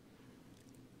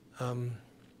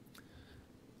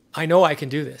 I know I can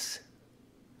do this.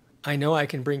 I know I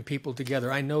can bring people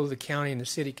together. I know the county and the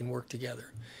city can work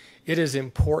together. It is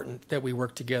important that we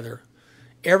work together.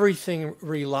 Everything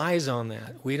relies on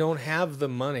that. We don't have the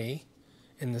money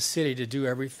in the city to do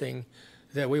everything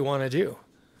that we want to do.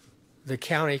 The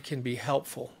county can be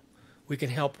helpful. We can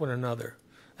help one another.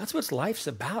 That's what life's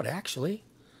about, actually.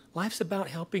 Life's about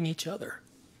helping each other.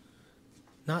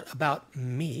 Not about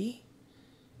me.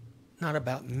 Not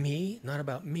about me. Not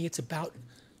about me. It's about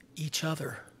each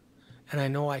other. And I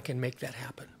know I can make that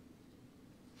happen.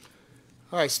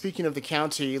 All right, speaking of the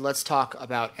county, let's talk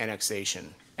about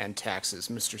annexation and taxes.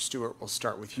 Mr. Stuart, we'll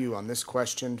start with you on this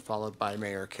question, followed by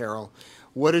Mayor Carroll.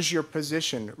 What is your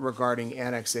position regarding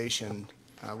annexation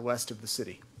west of the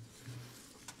city?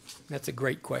 That's a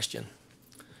great question.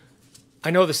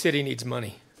 I know the city needs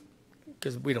money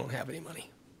because we don't have any money.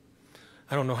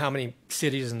 I don't know how many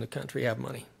cities in the country have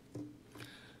money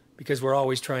because we're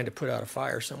always trying to put out a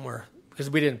fire somewhere because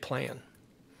we didn't plan.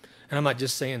 And I'm not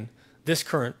just saying this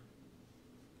current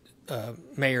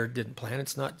mayor didn't plan.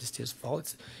 It's not just his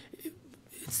fault.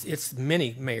 It's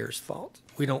many mayors' fault.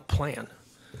 We don't plan.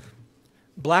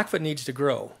 Blackfoot needs to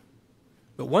grow.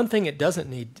 But one thing it doesn't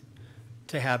need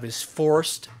to have is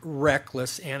forced,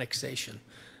 reckless annexation.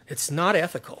 It's not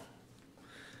ethical.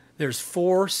 There's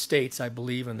 4 states, I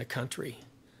believe, in the country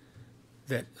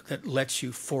that lets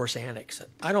you force annex it.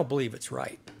 I don't believe it's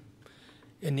right.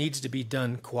 It needs to be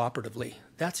done cooperatively.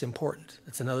 That's important.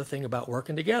 That's another thing about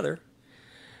working together.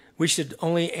 We should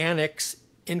only annex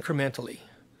incrementally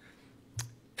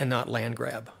and not land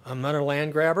grab. I'm not a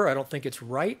land grabber. I don't think it's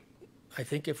right. I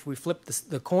think if we flip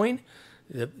the coin,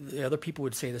 the other people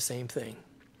would say the same thing.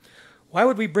 Why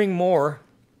would we bring more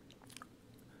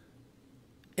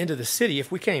into the city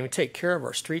if we can't even take care of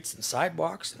our streets and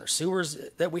sidewalks and our sewers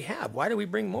that we have? Why do we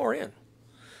bring more in?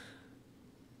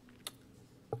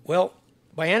 Well,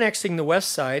 by annexing the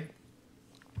west side,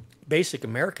 basic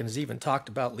Americans even talked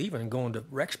about leaving and going to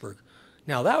Rexburg.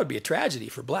 Now, that would be a tragedy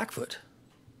for Blackfoot.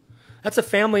 That's a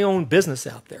family-owned business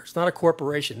out there. It's not a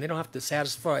corporation. They don't have to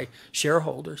satisfy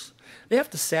shareholders. They have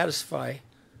to satisfy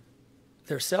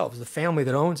themselves, the family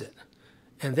that owns it.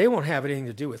 And they won't have anything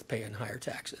to do with paying higher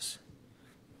taxes.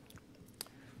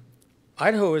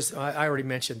 Idaho is, I already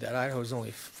mentioned that, Idaho is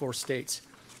only 4 states,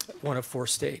 one of 4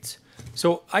 states.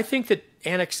 So I think that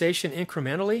annexation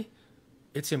incrementally,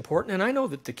 it's important. And I know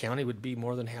that the county would be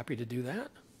more than happy to do that.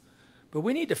 But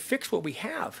we need to fix what we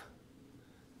have.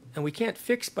 And we can't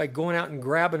fix by going out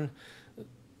and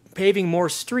paving more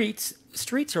streets.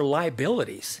 Streets are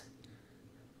liabilities.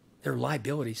 They're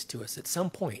liabilities to us. At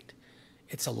some point,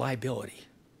 it's a liability.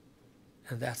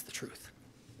 And that's the truth.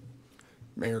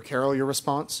 Mayor Carroll, your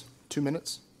response? 2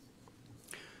 minutes.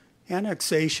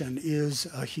 Annexation is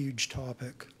a huge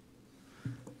topic.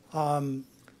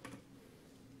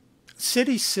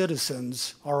 City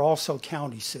citizens are also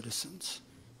county citizens.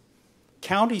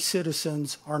 County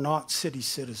citizens are not city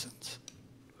citizens.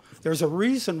 There's a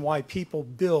reason why people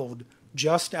build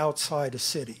just outside a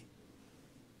city.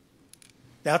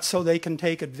 That's so they can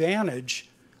take advantage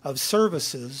of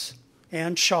services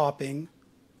and shopping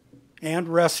and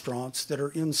restaurants that are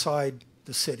inside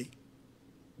the city.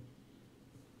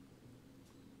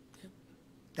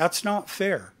 That's not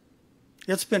fair.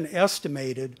 It's been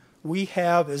estimated we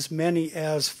have as many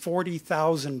as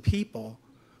 40,000 people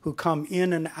who come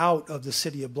in and out of the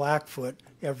city of Blackfoot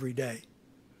every day.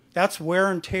 That's wear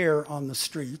and tear on the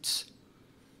streets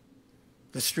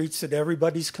that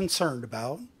everybody's concerned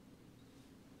about.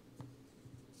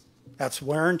 That's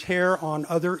wear and tear on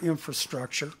other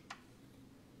infrastructure.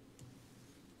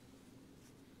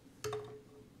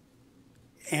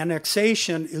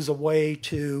 Annexation is a way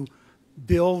to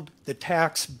build the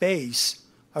tax base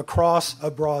across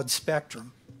a broad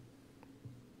spectrum.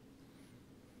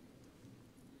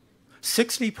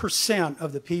 60%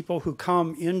 of the people who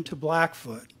come into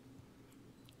Blackfoot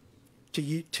to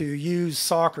use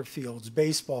soccer fields,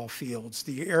 baseball fields,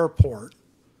 the airport,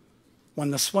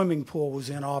 when the swimming pool was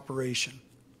in operation.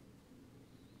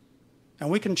 And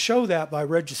we can show that by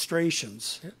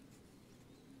registrations. Yeah.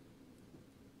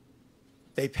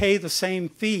 They pay the same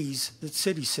fees that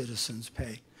city citizens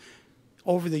pay.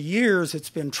 Over the years, it's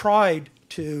been tried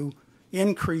to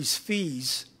increase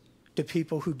fees to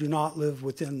people who do not live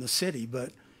within the city,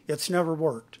 but it's never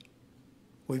worked.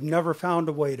 We've never found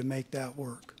a way to make that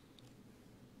work.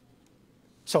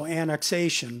 So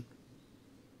annexation,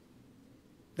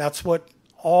 that's what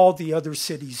all the other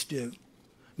cities do.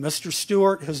 Mr.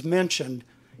 Stewart has mentioned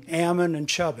Ammon and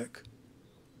Chubbuck.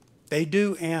 They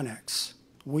do annex.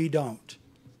 We don't.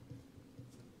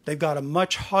 They've got a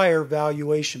much higher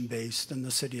valuation base than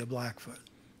the city of Blackfoot.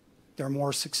 They're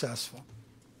more successful.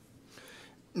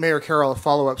 Mayor Carroll, a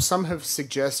follow-up. Some have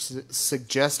suggested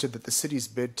that the city's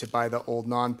bid to buy the old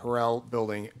non-Perel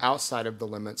building outside of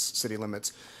the city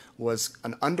limits was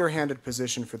an underhanded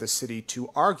position for the city to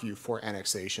argue for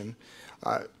annexation.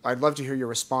 I'd love to hear your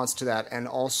response to that, and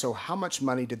also how much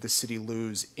money did the city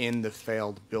lose in the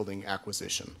failed building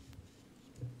acquisition?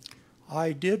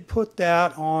 I did put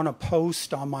that on a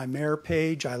post on my mayor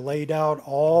page. I laid out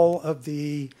all of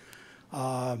the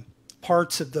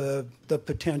parts of the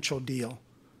potential deal.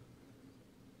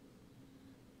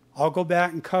 I'll go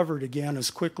back and cover it again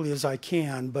as quickly as I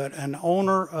can, but an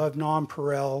owner of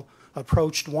non-Perel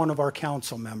approached one of our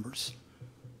council members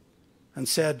and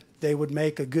said they would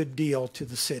make a good deal to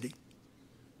the city.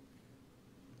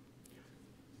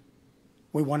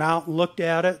 We went out and looked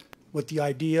at it with the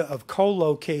idea of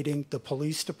co-locating the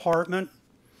police department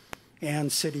and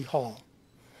City Hall.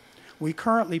 We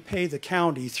currently pay the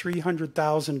county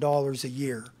 $300,000 a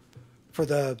year for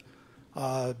the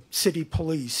city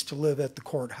police to live at the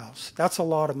courthouse. That's a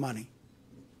lot of money.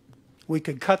 We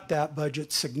could cut that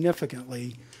budget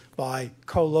significantly by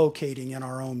co-locating in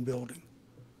our own building.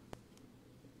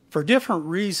 For different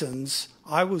reasons,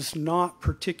 I was not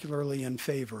particularly in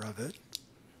favor of it,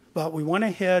 but we went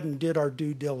ahead and did our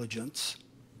due diligence.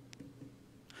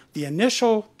 The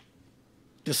initial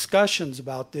discussions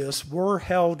about this were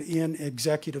held in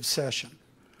executive session.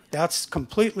 That's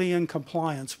completely in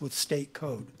compliance with state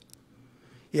code.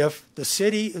 If the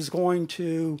city is going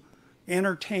to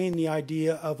entertain the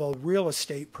idea of a real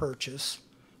estate purchase,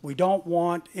 we don't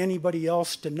want anybody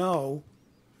else to know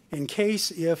in case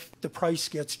if the price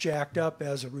gets jacked up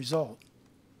as a result.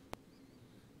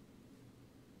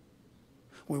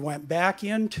 We went back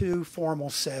into formal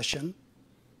session.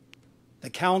 The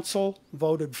council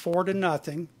voted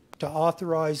 4-0 to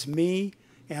authorize me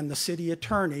and the city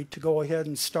attorney to go ahead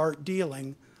and start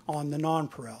dealing on the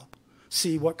non-Perel,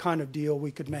 see what kind of deal we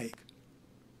could make.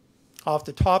 Off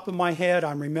the top of my head,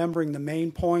 I'm remembering the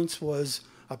main points was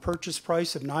a purchase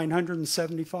price of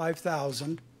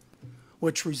 $975,000,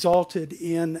 which resulted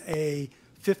in a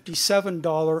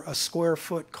 $57 a square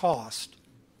foot cost.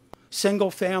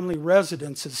 Single-family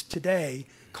residences today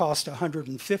cost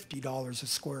 $150 a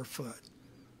square foot.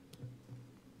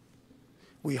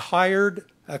 We hired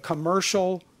a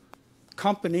commercial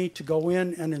company to go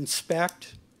in and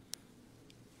inspect.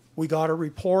 We got a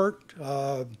report.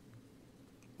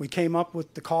 We came up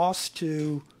with the cost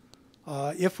to,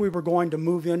 if we were going to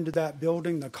move into that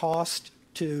building, the cost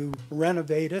to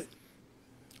renovate it.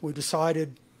 We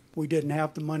decided we didn't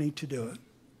have the money to do it.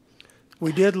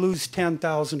 We did lose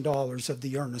 $10,000 of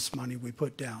the earnest money we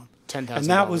put down. $10,000. And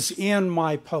that was in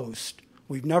my post.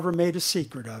 We've never made a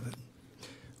secret of it.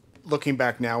 Looking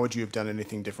back now, would you have done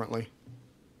anything differently?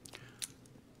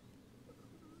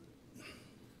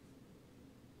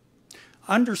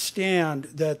 Understand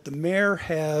that the mayor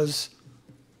has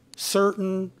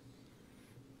certain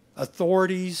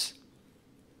authorities,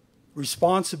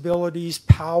 responsibilities,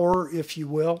 power, if you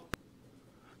will.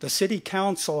 The city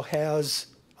council has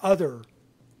other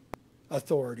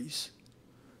authorities.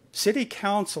 City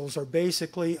councils are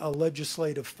basically a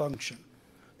legislative function.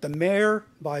 The mayor,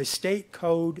 by state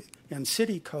code and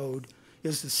city code,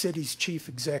 is the city's chief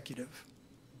executive.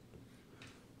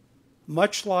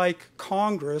 Much like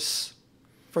Congress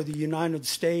for the United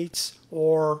States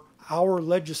or our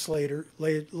legislature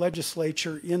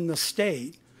in the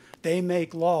state, they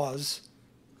make laws.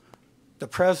 The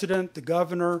president, the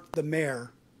governor, the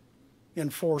mayor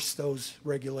enforce those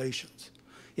regulations.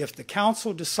 If the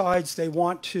council decides they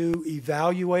want to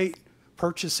evaluate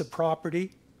purchase of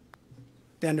property,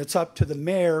 then it's up to the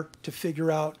mayor to figure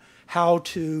out how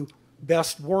to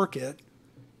best work it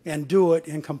and do it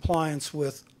in compliance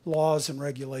with laws and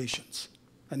regulations.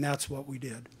 And that's what we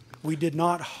did. We did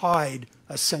not hide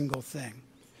a single thing.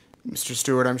 Mr.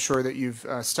 Stuart, I'm sure that you've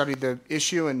studied the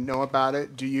issue and know about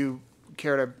it. Do you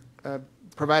care to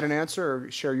provide an answer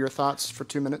or share your thoughts for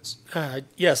 2 minutes?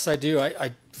 Yes, I do.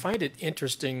 I find it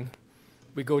interesting.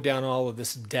 We go down all of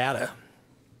this data.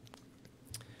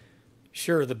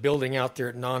 Sure, the building out there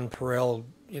at Nonpareil,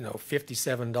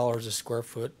 $57 a square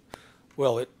foot.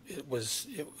 Well,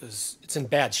 it's in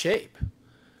bad shape.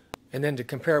 And then to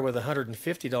compare it with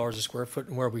 $150 a square foot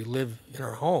and where we live in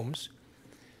our homes,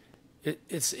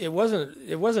 it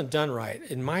wasn't done right.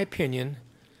 In my opinion,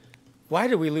 why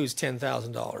did we lose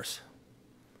 $10,000?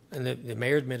 And the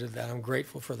mayor admitted that. I'm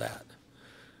grateful for that.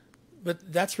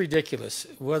 But that's ridiculous.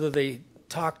 Whether they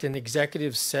talked in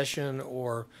executive session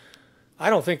or, I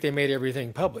don't think they made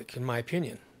everything public, in my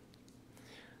opinion.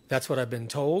 That's what I've been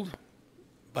told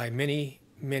by many,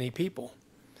 many people.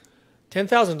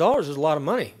 $10,000 is a lot of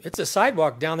money. It's a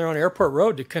sidewalk down there on Airport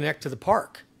Road to connect to the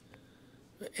park.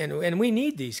 And we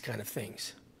need these kind of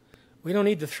things. We don't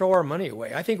need to throw our money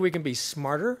away. I think we can be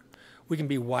smarter. We can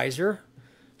be wiser.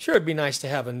 Sure, it'd be nice to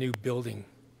have a new building.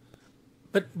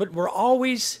 But we're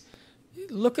always,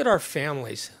 look at our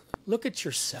families. Look at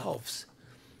yourselves.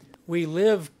 We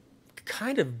live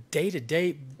kind of day to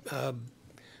day,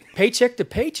 paycheck to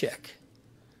paycheck.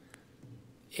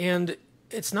 And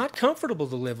it's not comfortable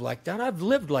to live like that. I've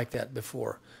lived like that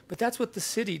before. But that's what the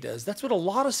city does. That's what a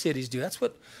lot of cities do. That's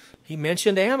what he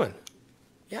mentioned, Ammon.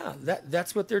 Yeah,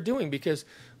 that's what they're doing, because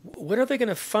when are they going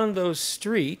to fund those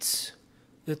streets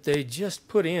that they just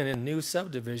put in new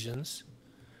subdivisions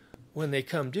when they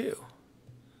come due?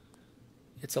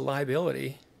 It's a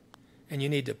liability, and you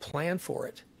need to plan for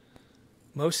it.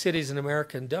 Most cities in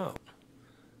America don't.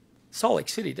 Salt Lake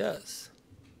City does,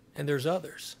 and there's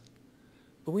others.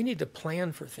 But we need to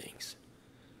plan for things.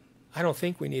 I don't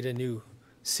think we need a new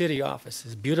city office,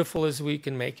 as beautiful as we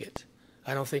can make it.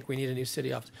 I don't think we need a new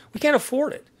city office. We can't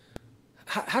afford it.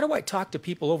 How do I talk to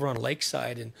people over on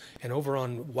Lakeside and over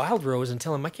on Wild Rose and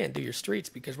tell them I can't do your streets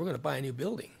because we're going to buy a new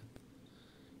building?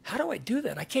 How do I do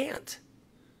that? I can't.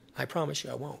 I promise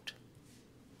you I won't.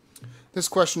 This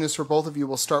question is for both of you.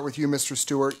 We'll start with you, Mr.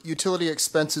 Stuart. Utility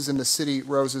expenses in the city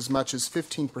rose as much as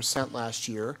 15% last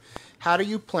year. How do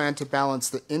you plan to balance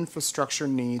the infrastructure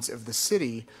needs of the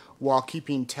city while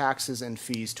keeping taxes and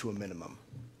fees to a minimum?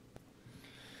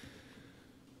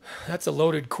 That's a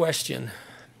loaded question.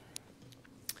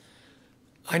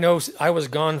 I know I was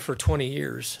gone for 20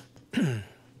 years, and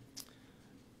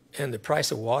the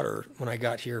price of water when I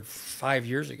got here 5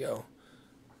 years ago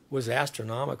was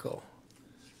astronomical.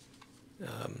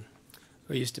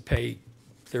 We used to pay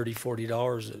 $30,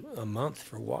 $40 a month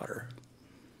for water.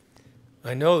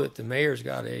 I know that the mayor's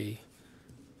got a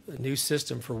new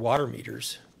system for water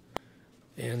meters,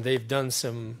 and they've done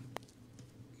some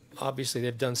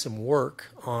work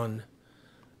on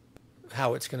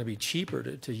how it's going to be cheaper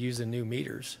to use the new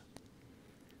meters.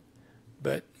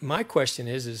 But my question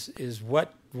is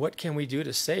what can we do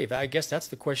to save? I guess that's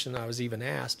the question I was even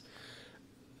asked.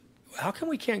 How come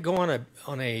we can't go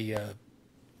on a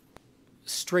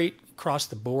straight across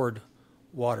the board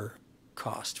water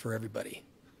cost for everybody?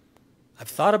 I've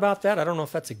thought about that. I don't know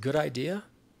if that's a good idea,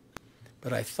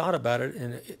 but I thought about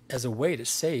it as a way to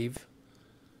save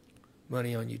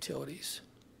money on utilities.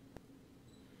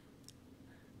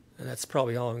 And that's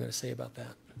probably all I'm going to say about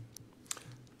that.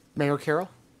 Mayor Carroll?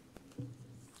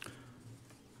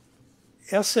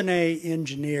 S&A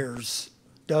Engineers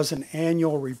does an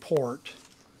annual report.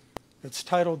 It's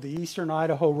titled the Eastern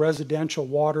Idaho Residential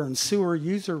Water and Sewer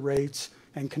User Rates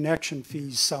and Connection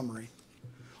Fees Summary.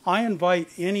 I invite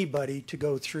anybody to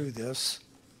go through this.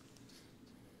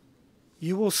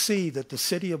 You will see that the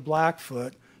city of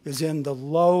Blackfoot is in the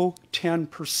low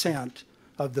 10%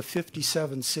 of the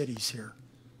 57 cities here.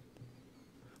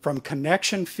 From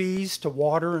connection fees to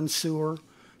water and sewer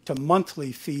to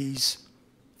monthly fees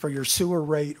for your sewer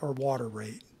rate or water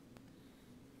rate.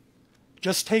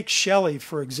 Just take Shelley,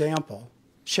 for example.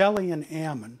 Shelley and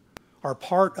Ammon are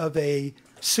part of a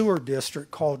sewer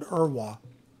district called Irwa.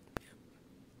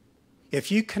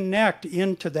 If you connect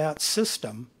into that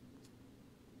system,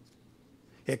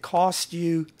 it costs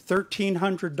you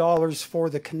 $1,300 for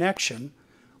the connection,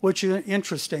 which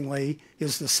interestingly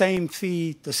is the same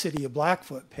fee the city of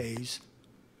Blackfoot pays,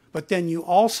 but then you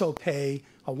also pay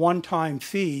a one-time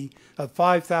fee of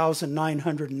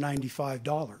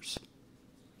 $5,995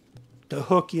 to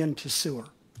hook into sewer.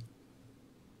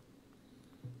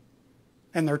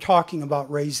 And they're talking about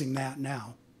raising that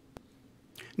now.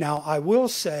 Now, I will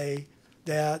say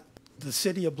that the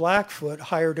city of Blackfoot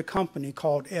hired a company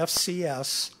called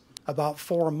FCS about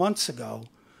 4 months ago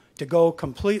to go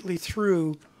completely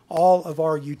through all of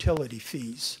our utility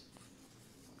fees.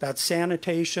 That's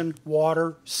sanitation,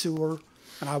 water, sewer,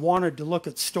 and I wanted to look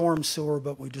at storm sewer,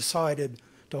 but we decided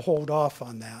to hold off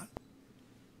on that.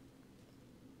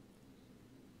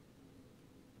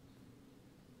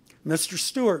 Mr.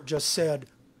 Stuart just said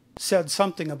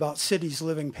something about cities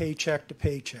living paycheck to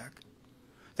paycheck.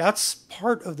 That's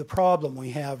part of the problem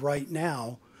we have right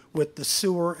now with the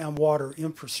sewer and water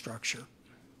infrastructure.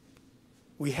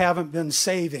 We haven't been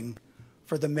saving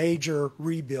for the major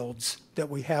rebuilds that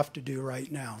we have to do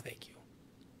right now. Thank you.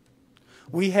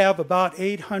 We have about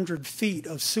 800 feet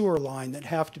of sewer line that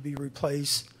have to be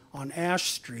replaced on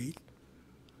Ash Street.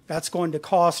 That's going to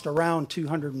cost around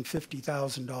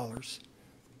 $250,000.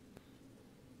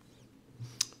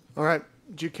 All right.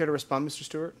 Do you care to respond, Mr.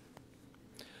 Stewart?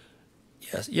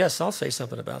 Yes, I'll say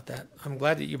something about that. I'm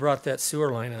glad that you brought that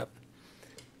sewer line up.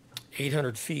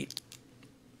 800 feet.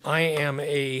 I am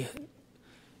in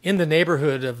the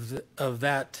neighborhood of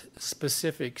that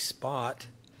specific spot,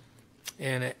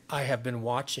 and I have been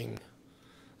watching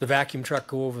the vacuum truck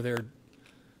go over there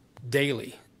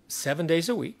daily, 7 days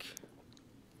a week.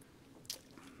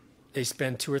 They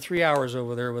spend 2 or 3 hours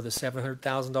over there with a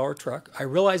 $700,000 truck. I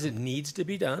realize it needs to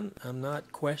be done. I'm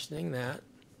not questioning that.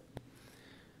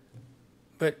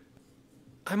 But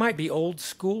I might be old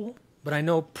school, but I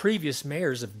know previous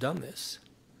mayors have done this.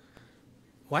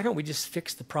 Why don't we just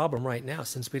fix the problem right now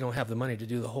since we don't have the money to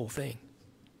do the whole thing?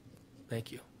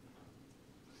 Thank you.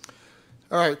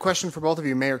 All right, question for both of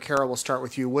you. Mayor Carroll, we'll start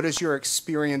with you. What is your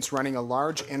experience running a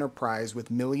large enterprise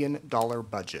with million-dollar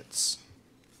budgets?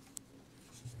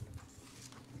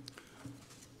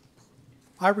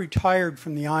 I retired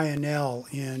from the INL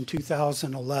in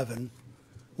 2011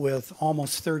 with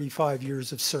almost 35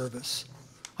 years of service.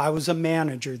 I was a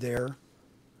manager there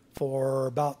for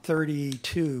about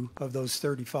 32 of those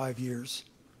 35 years.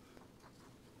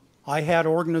 I had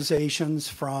organizations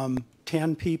from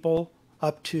 10 people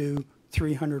up to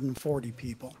 340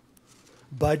 people.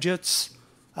 Budgets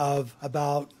of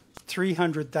about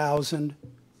 300,000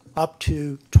 up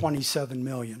to 27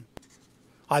 million.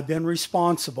 I've been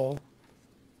responsible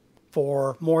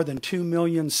for more than 2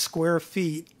 million square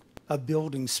feet of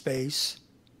building space,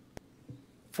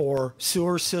 for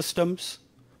sewer systems,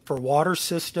 for water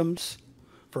systems,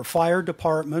 for fire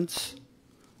departments,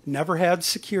 never had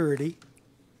security.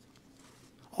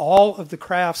 All of the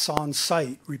crafts on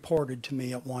site reported to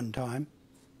me at one time,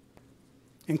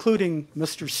 including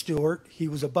Mr. Stewart. He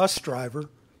was a bus driver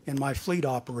in my fleet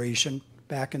operation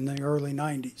back in the early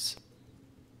 90s.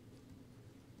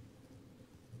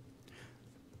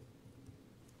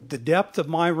 The depth of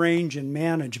my range in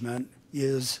management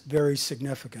is very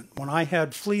significant. When I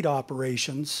had fleet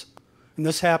operations, and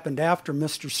this happened after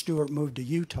Mr. Stewart moved to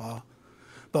Utah,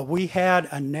 but we had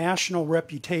a national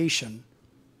reputation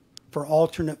for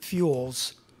alternate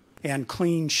fuels and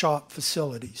clean shop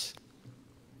facilities.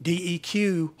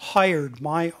 DEQ hired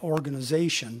my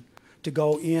organization to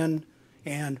go in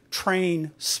and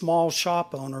train small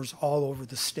shop owners all over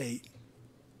the state.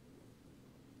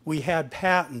 We had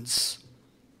patents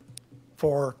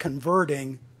for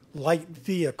converting light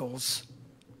vehicles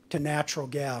to natural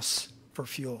gas for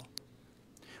fuel.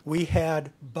 We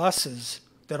had buses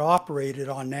that operated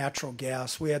on natural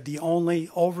gas. We had the only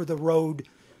over-the-road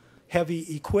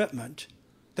heavy equipment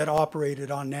that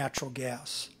operated on natural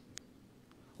gas.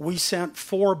 We sent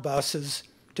 4 buses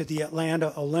to the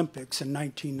Atlanta Olympics in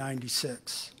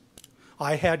 1996.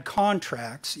 I had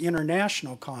contracts,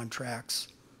 international contracts,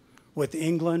 with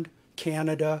England,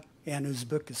 Canada, and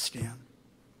Uzbekistan.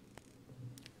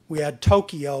 We had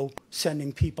Tokyo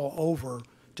sending people over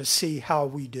to see how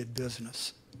we did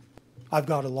business. I've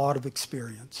got a lot of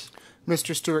experience.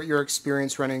 Mr. Stewart, your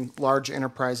experience running large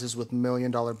enterprises with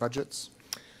million-dollar budgets?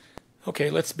 Okay,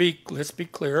 let's be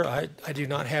clear. I do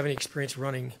not have any experience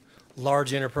running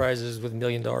large enterprises with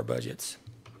million-dollar budgets.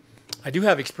 I do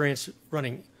have experience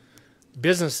running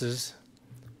businesses,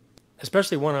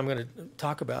 especially one I'm going to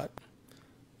talk about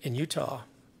in Utah.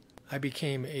 I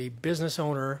became a business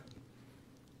owner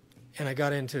and I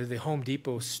got into the Home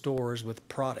Depot stores with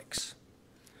products.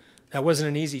 That wasn't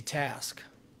an easy task.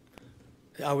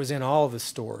 I was in all of the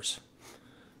stores.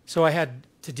 So I had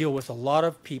to deal with a lot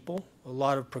of people, a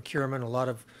lot of procurement, a lot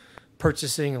of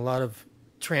purchasing, a lot of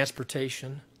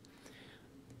transportation.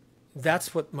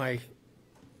 That's what my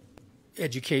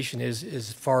education is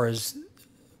as far as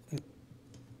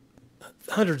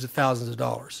hundreds of thousands of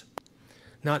dollars,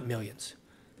 not millions.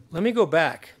 Let me go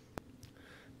back.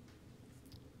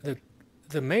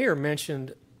 The mayor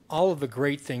mentioned all of the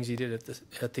great things he did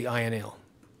at the INL.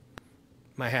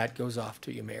 My hat goes off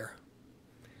to you, Mayor.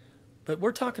 But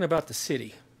we're talking about the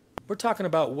city. We're talking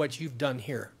about what you've done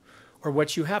here or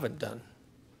what you haven't done.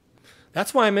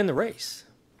 That's why I'm in the race.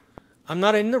 I'm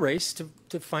not in the race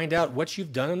to find out what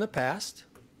you've done in the past.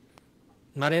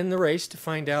 I'm not in the race to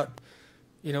find out,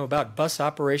 about bus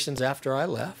operations after I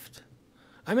left.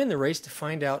 I'm in the race to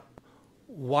find out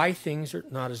why things are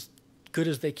not as good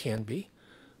as they can be,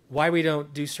 why we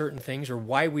don't do certain things, or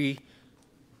why we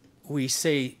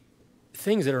say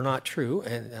things that are not true.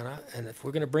 And if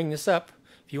we're going to bring this up,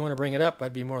 if you want to bring it up,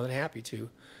 I'd be more than happy to.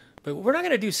 But we're not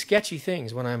going to do sketchy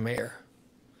things when I'm mayor.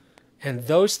 And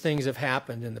those things have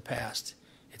happened in the past.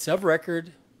 It's of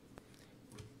record.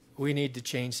 We need to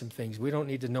change some things. We don't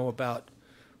need to know about,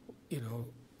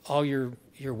 all your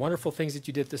wonderful things that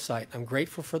you did at the site. I'm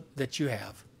grateful for that you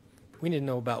have. We need to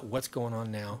know about what's going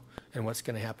on now and what's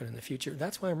going to happen in the future.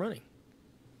 That's why I'm running.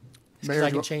 Because I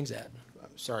can change that.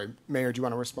 Sorry, Mayor, do you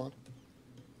want to respond?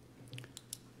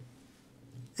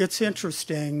 It's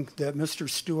interesting that Mr.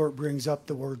 Stuart brings up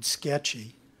the word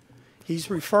sketchy. He's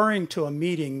referring to a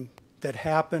meeting that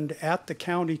happened at the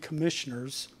county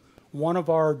commissioners, one of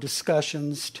our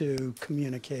discussions to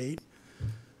communicate.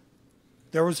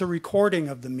 There was a recording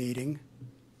of the meeting.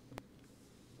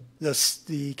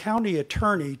 The county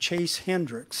attorney, Chase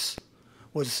Hendricks,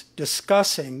 was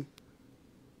discussing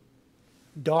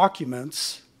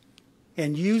documents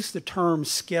and used the term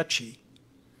sketchy.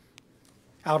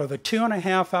 Out of a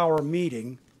 2.5-hour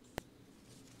meeting,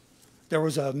 there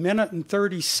was a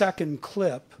 1:30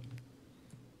 clip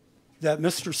that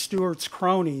Mr. Stewart's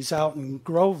cronies out in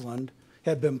Groveland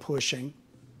had been pushing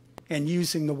and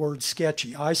using the word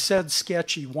sketchy. I said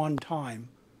sketchy one time,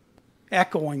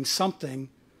 echoing something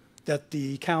that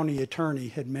the county attorney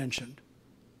had mentioned.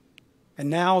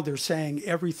 And now they're saying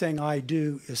everything I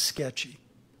do is sketchy.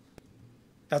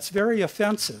 That's very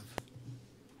offensive.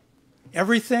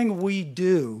 Everything we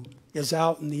do is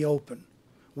out in the open.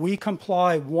 We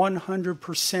comply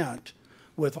 100%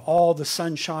 with all the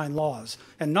sunshine laws,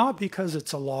 and not because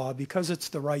it's a law, because it's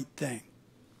the right thing.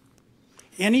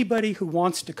 Anybody who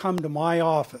wants to come to my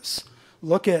office,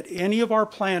 look at any of our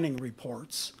planning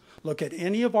reports, look at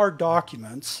any of our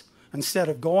documents, instead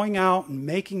of going out and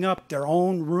making up their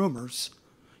own rumors,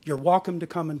 you're welcome to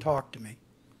come and talk to me.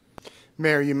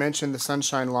 Mayor, you mentioned the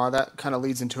Sunshine Law. That kind of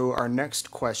leads into our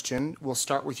next question. We'll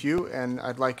start with you, and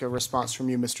I'd like a response from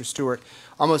you, Mr. Stuart.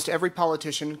 Almost every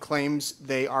politician claims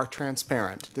they are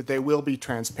transparent, that they will be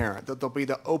transparent, that there'll be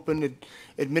the open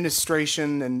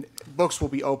administration and books will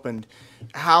be opened.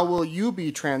 How will you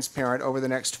be transparent over the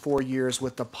next 4 years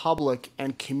with the public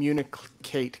and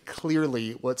communicate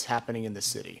clearly what's happening in the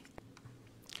city?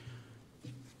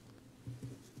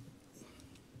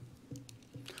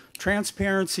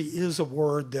 Transparency is a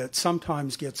word that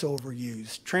sometimes gets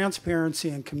overused. Transparency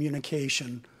and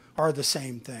communication are the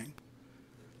same thing.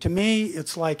 To me,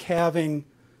 it's like having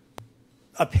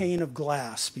a pane of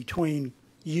glass between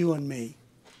you and me.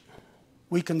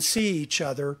 We can see each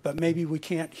other, but maybe we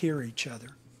can't hear each other.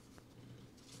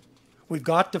 We've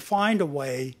got to find a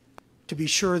way to be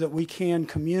sure that we can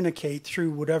communicate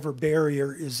through whatever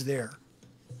barrier is there.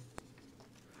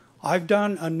 I've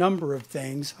done a number of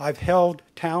things. I've held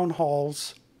town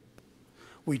halls.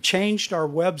 We changed our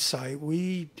website.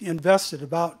 We invested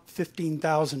about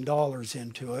 $15,000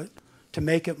 into it to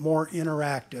make it more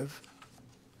interactive.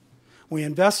 We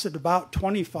invested about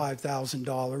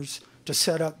 $25,000 to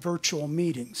set up virtual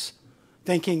meetings,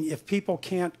 thinking if people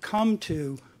can't come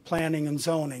to planning and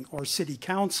zoning or city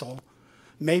council,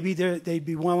 maybe they'd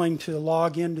be willing to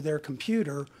log into their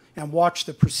computer and watch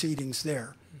the proceedings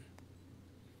there.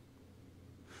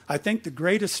 I think the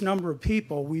greatest number of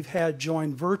people we've had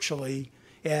join virtually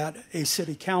at a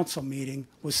city council meeting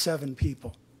was 7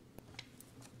 people.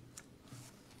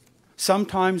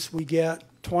 Sometimes we get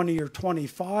 20 or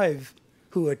 25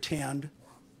 who attend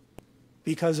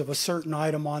because of a certain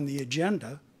item on the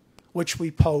agenda, which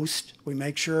we post. We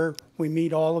make sure we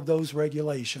meet all of those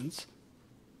regulations.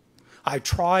 I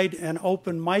tried an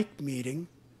open mic meeting,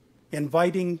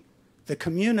 inviting the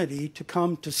community to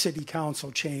come to city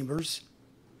council chambers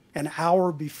an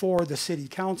hour before the city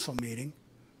council meeting.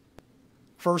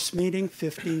 First meeting,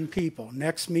 15 people.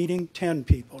 Next meeting, 10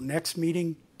 people. Next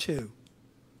meeting, 2.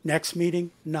 Next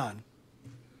meeting, none.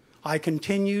 I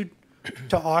continued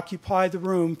to occupy the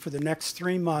room for the next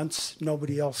 3 months.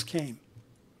 Nobody else came.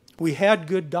 We had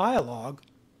good dialogue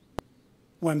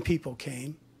when people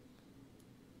came,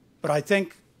 but I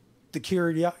think the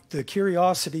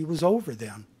curiosity was over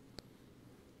then.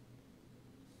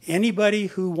 Anybody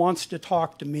who wants to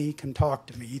talk to me can talk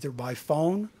to me, either by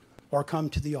phone or come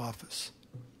to the office.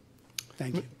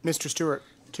 Thank you. Mr. Stuart,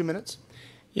 2 minutes.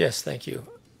 Yes, thank you.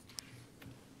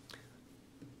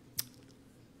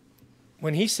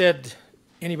 When he said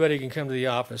anybody can come to the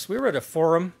office, we were at a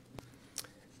forum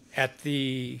at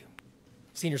the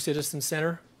Senior Citizen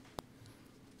Center.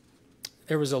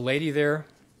 There was a lady there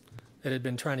that had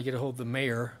been trying to get a hold of the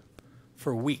mayor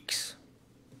for weeks.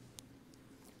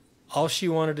 All she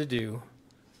wanted to do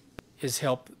is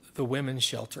help the women's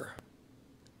shelter.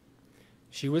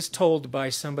 She was told by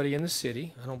somebody in the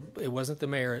city, it wasn't the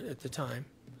mayor at the time,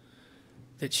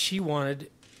 that she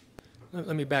wanted,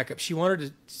 let me back up, she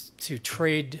wanted to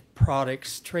trade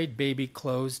products, trade baby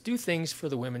clothes, do things for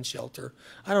the women's shelter.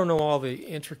 I don't know all the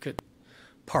intricate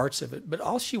parts of it, but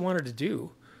all she wanted to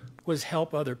do was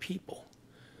help other people.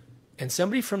 And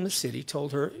somebody from the city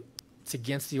told her it's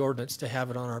against the ordinance to have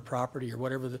it on our property, or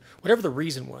whatever the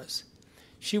reason was.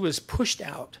 She was pushed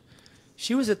out.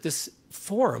 She was at this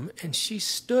forum and she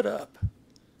stood up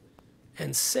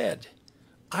and said,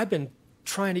 I've been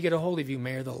trying to get a hold of you,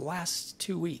 Mayor, the last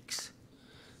 2 weeks.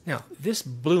 Now, this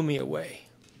blew me away.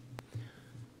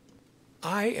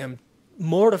 I am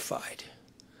mortified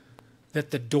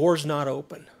that the door's not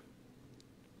open.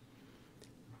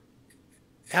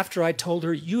 After I told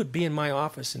her you would be in my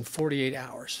office in 48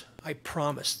 hours, I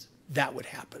promised that would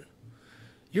happen.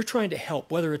 You're trying to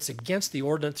help, whether it's against the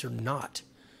ordinance or not.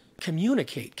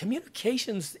 Communicate.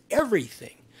 Communication's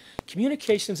everything.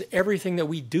 Communication's everything that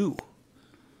we do.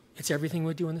 It's everything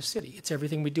we do in the city. It's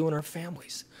everything we do in our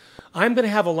families. I'm going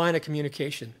to have a line of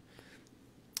communication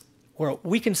where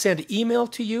we can send email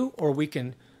to you, or we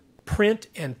can print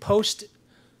and post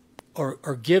or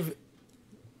give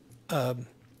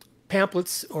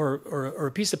pamphlets or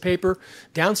a piece of paper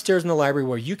downstairs in the library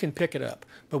where you can pick it up.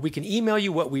 But we can email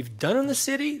you what we've done in the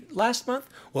city last month,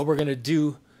 what we're going to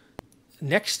do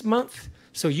next month,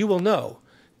 so you will know.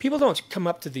 People don't come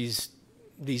up to these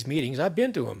meetings. I've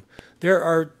been to them. There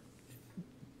are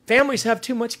families have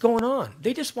too much going on.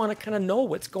 They just want to kind of know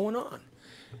what's going on.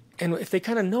 And if they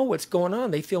kind of know what's going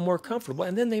on, they feel more comfortable,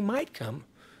 and then they might come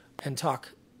and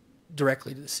talk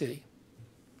directly to the city.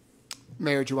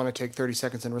 Mayor, do you want to take 30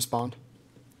 seconds and respond?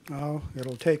 Oh,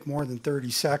 it'll take more than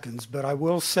 30 seconds, but I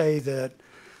will say that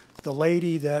the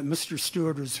lady that Mr.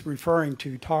 Stewart is referring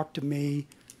to talked to me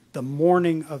the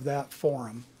morning of that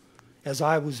forum as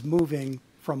I was moving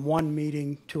from one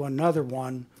meeting to another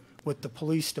one with the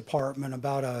police department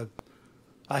about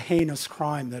a heinous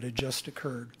crime that had just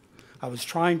occurred. I was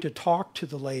trying to talk to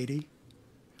the lady.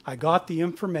 I got the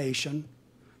information.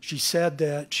 She said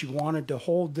that she wanted to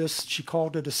hold this, she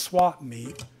called it a swap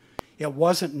meet. It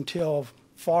wasn't until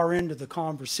far into the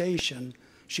conversation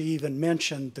she even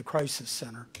mentioned the crisis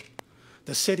center.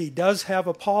 The city does have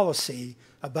a policy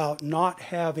about not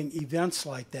having events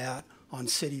like that on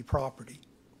city property.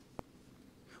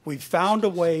 We've found a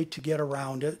way to get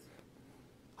around it.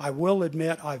 I will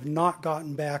admit I've not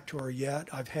gotten back to her yet.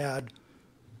 I've had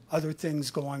other things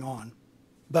going on.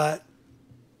 But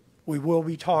we will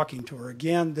be talking to her.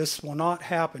 Again, this will not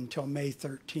happen till May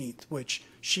 13th, which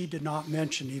she did not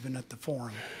mention even at the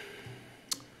forum.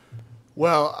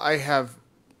 Well, I have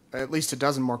at least a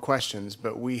dozen more questions,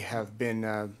 but we have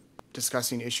been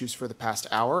discussing issues for the past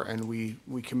hour, and we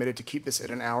committed to keep this at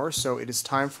an hour, so it is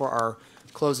time for our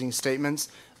closing statements.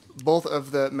 Both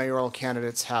of the mayoral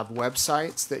candidates have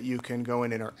websites that you can go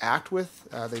and interact with.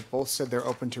 They both said they're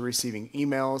open to receiving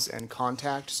emails and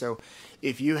contact. So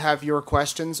if you have your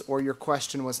questions or your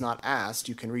question was not asked,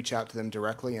 you can reach out to them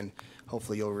directly, and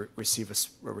hopefully you'll receive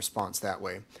a response that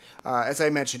way. As I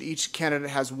mentioned, each candidate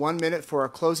has 1 minute for a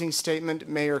closing statement.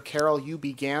 Mayor Carroll, you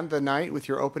began the night with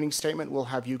your opening statement. We'll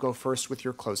have you go first with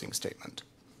your closing statement.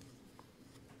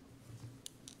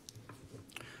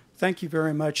 Thank you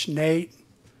very much, Nate.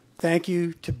 Thank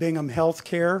you to Bingham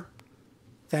Healthcare.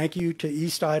 Thank you to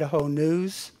East Idaho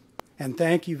News. And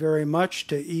thank you very much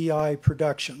to EI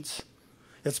Productions.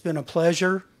 It's been a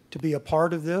pleasure to be a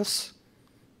part of this.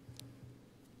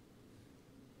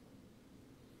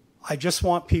 I just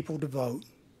want people to vote.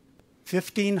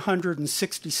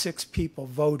 1,566 people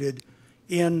voted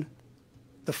in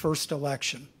the first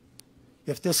election.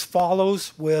 If this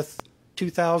follows with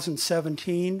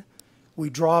 2017, we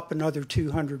drop another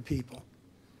 200 people.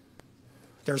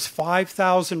 There's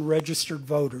 5,000 registered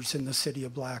voters in the city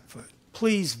of Blackfoot.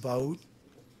 Please vote.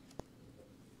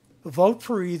 Vote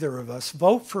for either of us.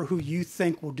 Vote for who you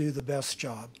think will do the best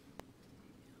job.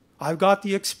 I've got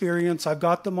the experience, I've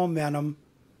got the momentum,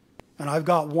 and I've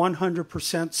got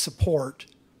 100% support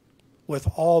with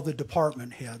all the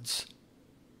department heads.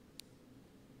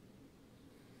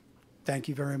 Thank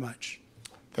you very much.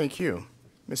 Thank you.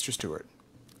 Mr. Stuart.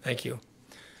 Thank you.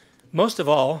 Most of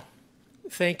all,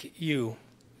 thank you,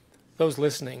 those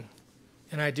listening,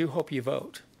 and I do hope you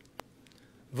vote.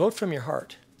 Vote from your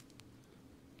heart.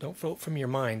 Don't vote from your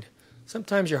mind.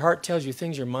 Sometimes your heart tells you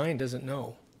things your mind doesn't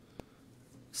know.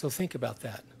 So think about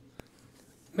that.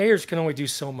 Mayors can only do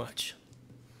so much.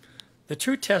 The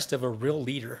true test of a real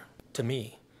leader, to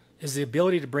me, is the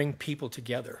ability to bring people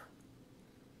together.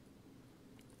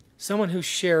 Someone who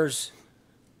shares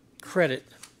credit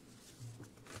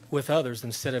with others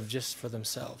instead of just for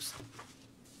themselves.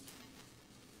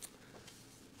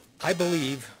 I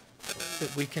believe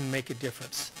that we can make a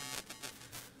difference.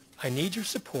 I need your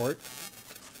support.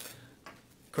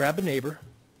 Grab a neighbor.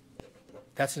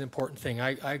 That's an important thing.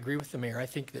 I agree with the mayor. I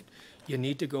think that you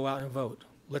need to go out and vote.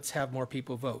 Let's have more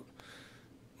people vote.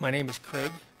 My name is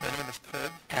Craig.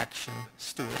 Action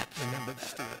Stuart. Remember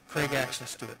that. Craig Action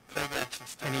Stuart.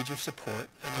 I need your support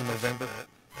on November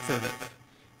 30th.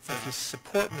 If you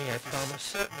support me, I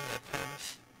promise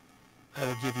I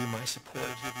will give you my support.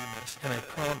 And I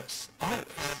promise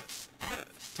always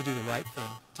to do the right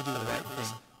thing for the right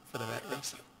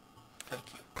reason. Thank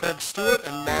you. Craig Stuart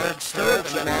and Marc Carroll,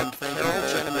 gentlemen,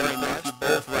 thank you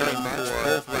both running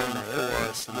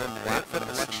for the Blackfoot.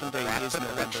 Election day is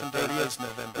November 30th.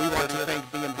 We want to thank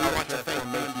BMB for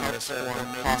making this forum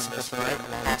possible tonight,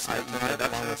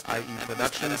 along with IE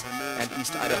Productions and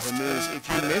East Idaho News. If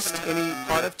you missed any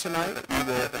part of tonight, we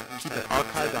will keep it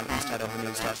archived on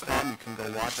eastidahonews.com. You can go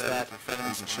watch that. You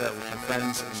can share it with your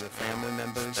friends and your family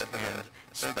members and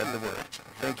spread the word.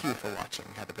 Thank you for watching.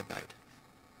 Have a good night.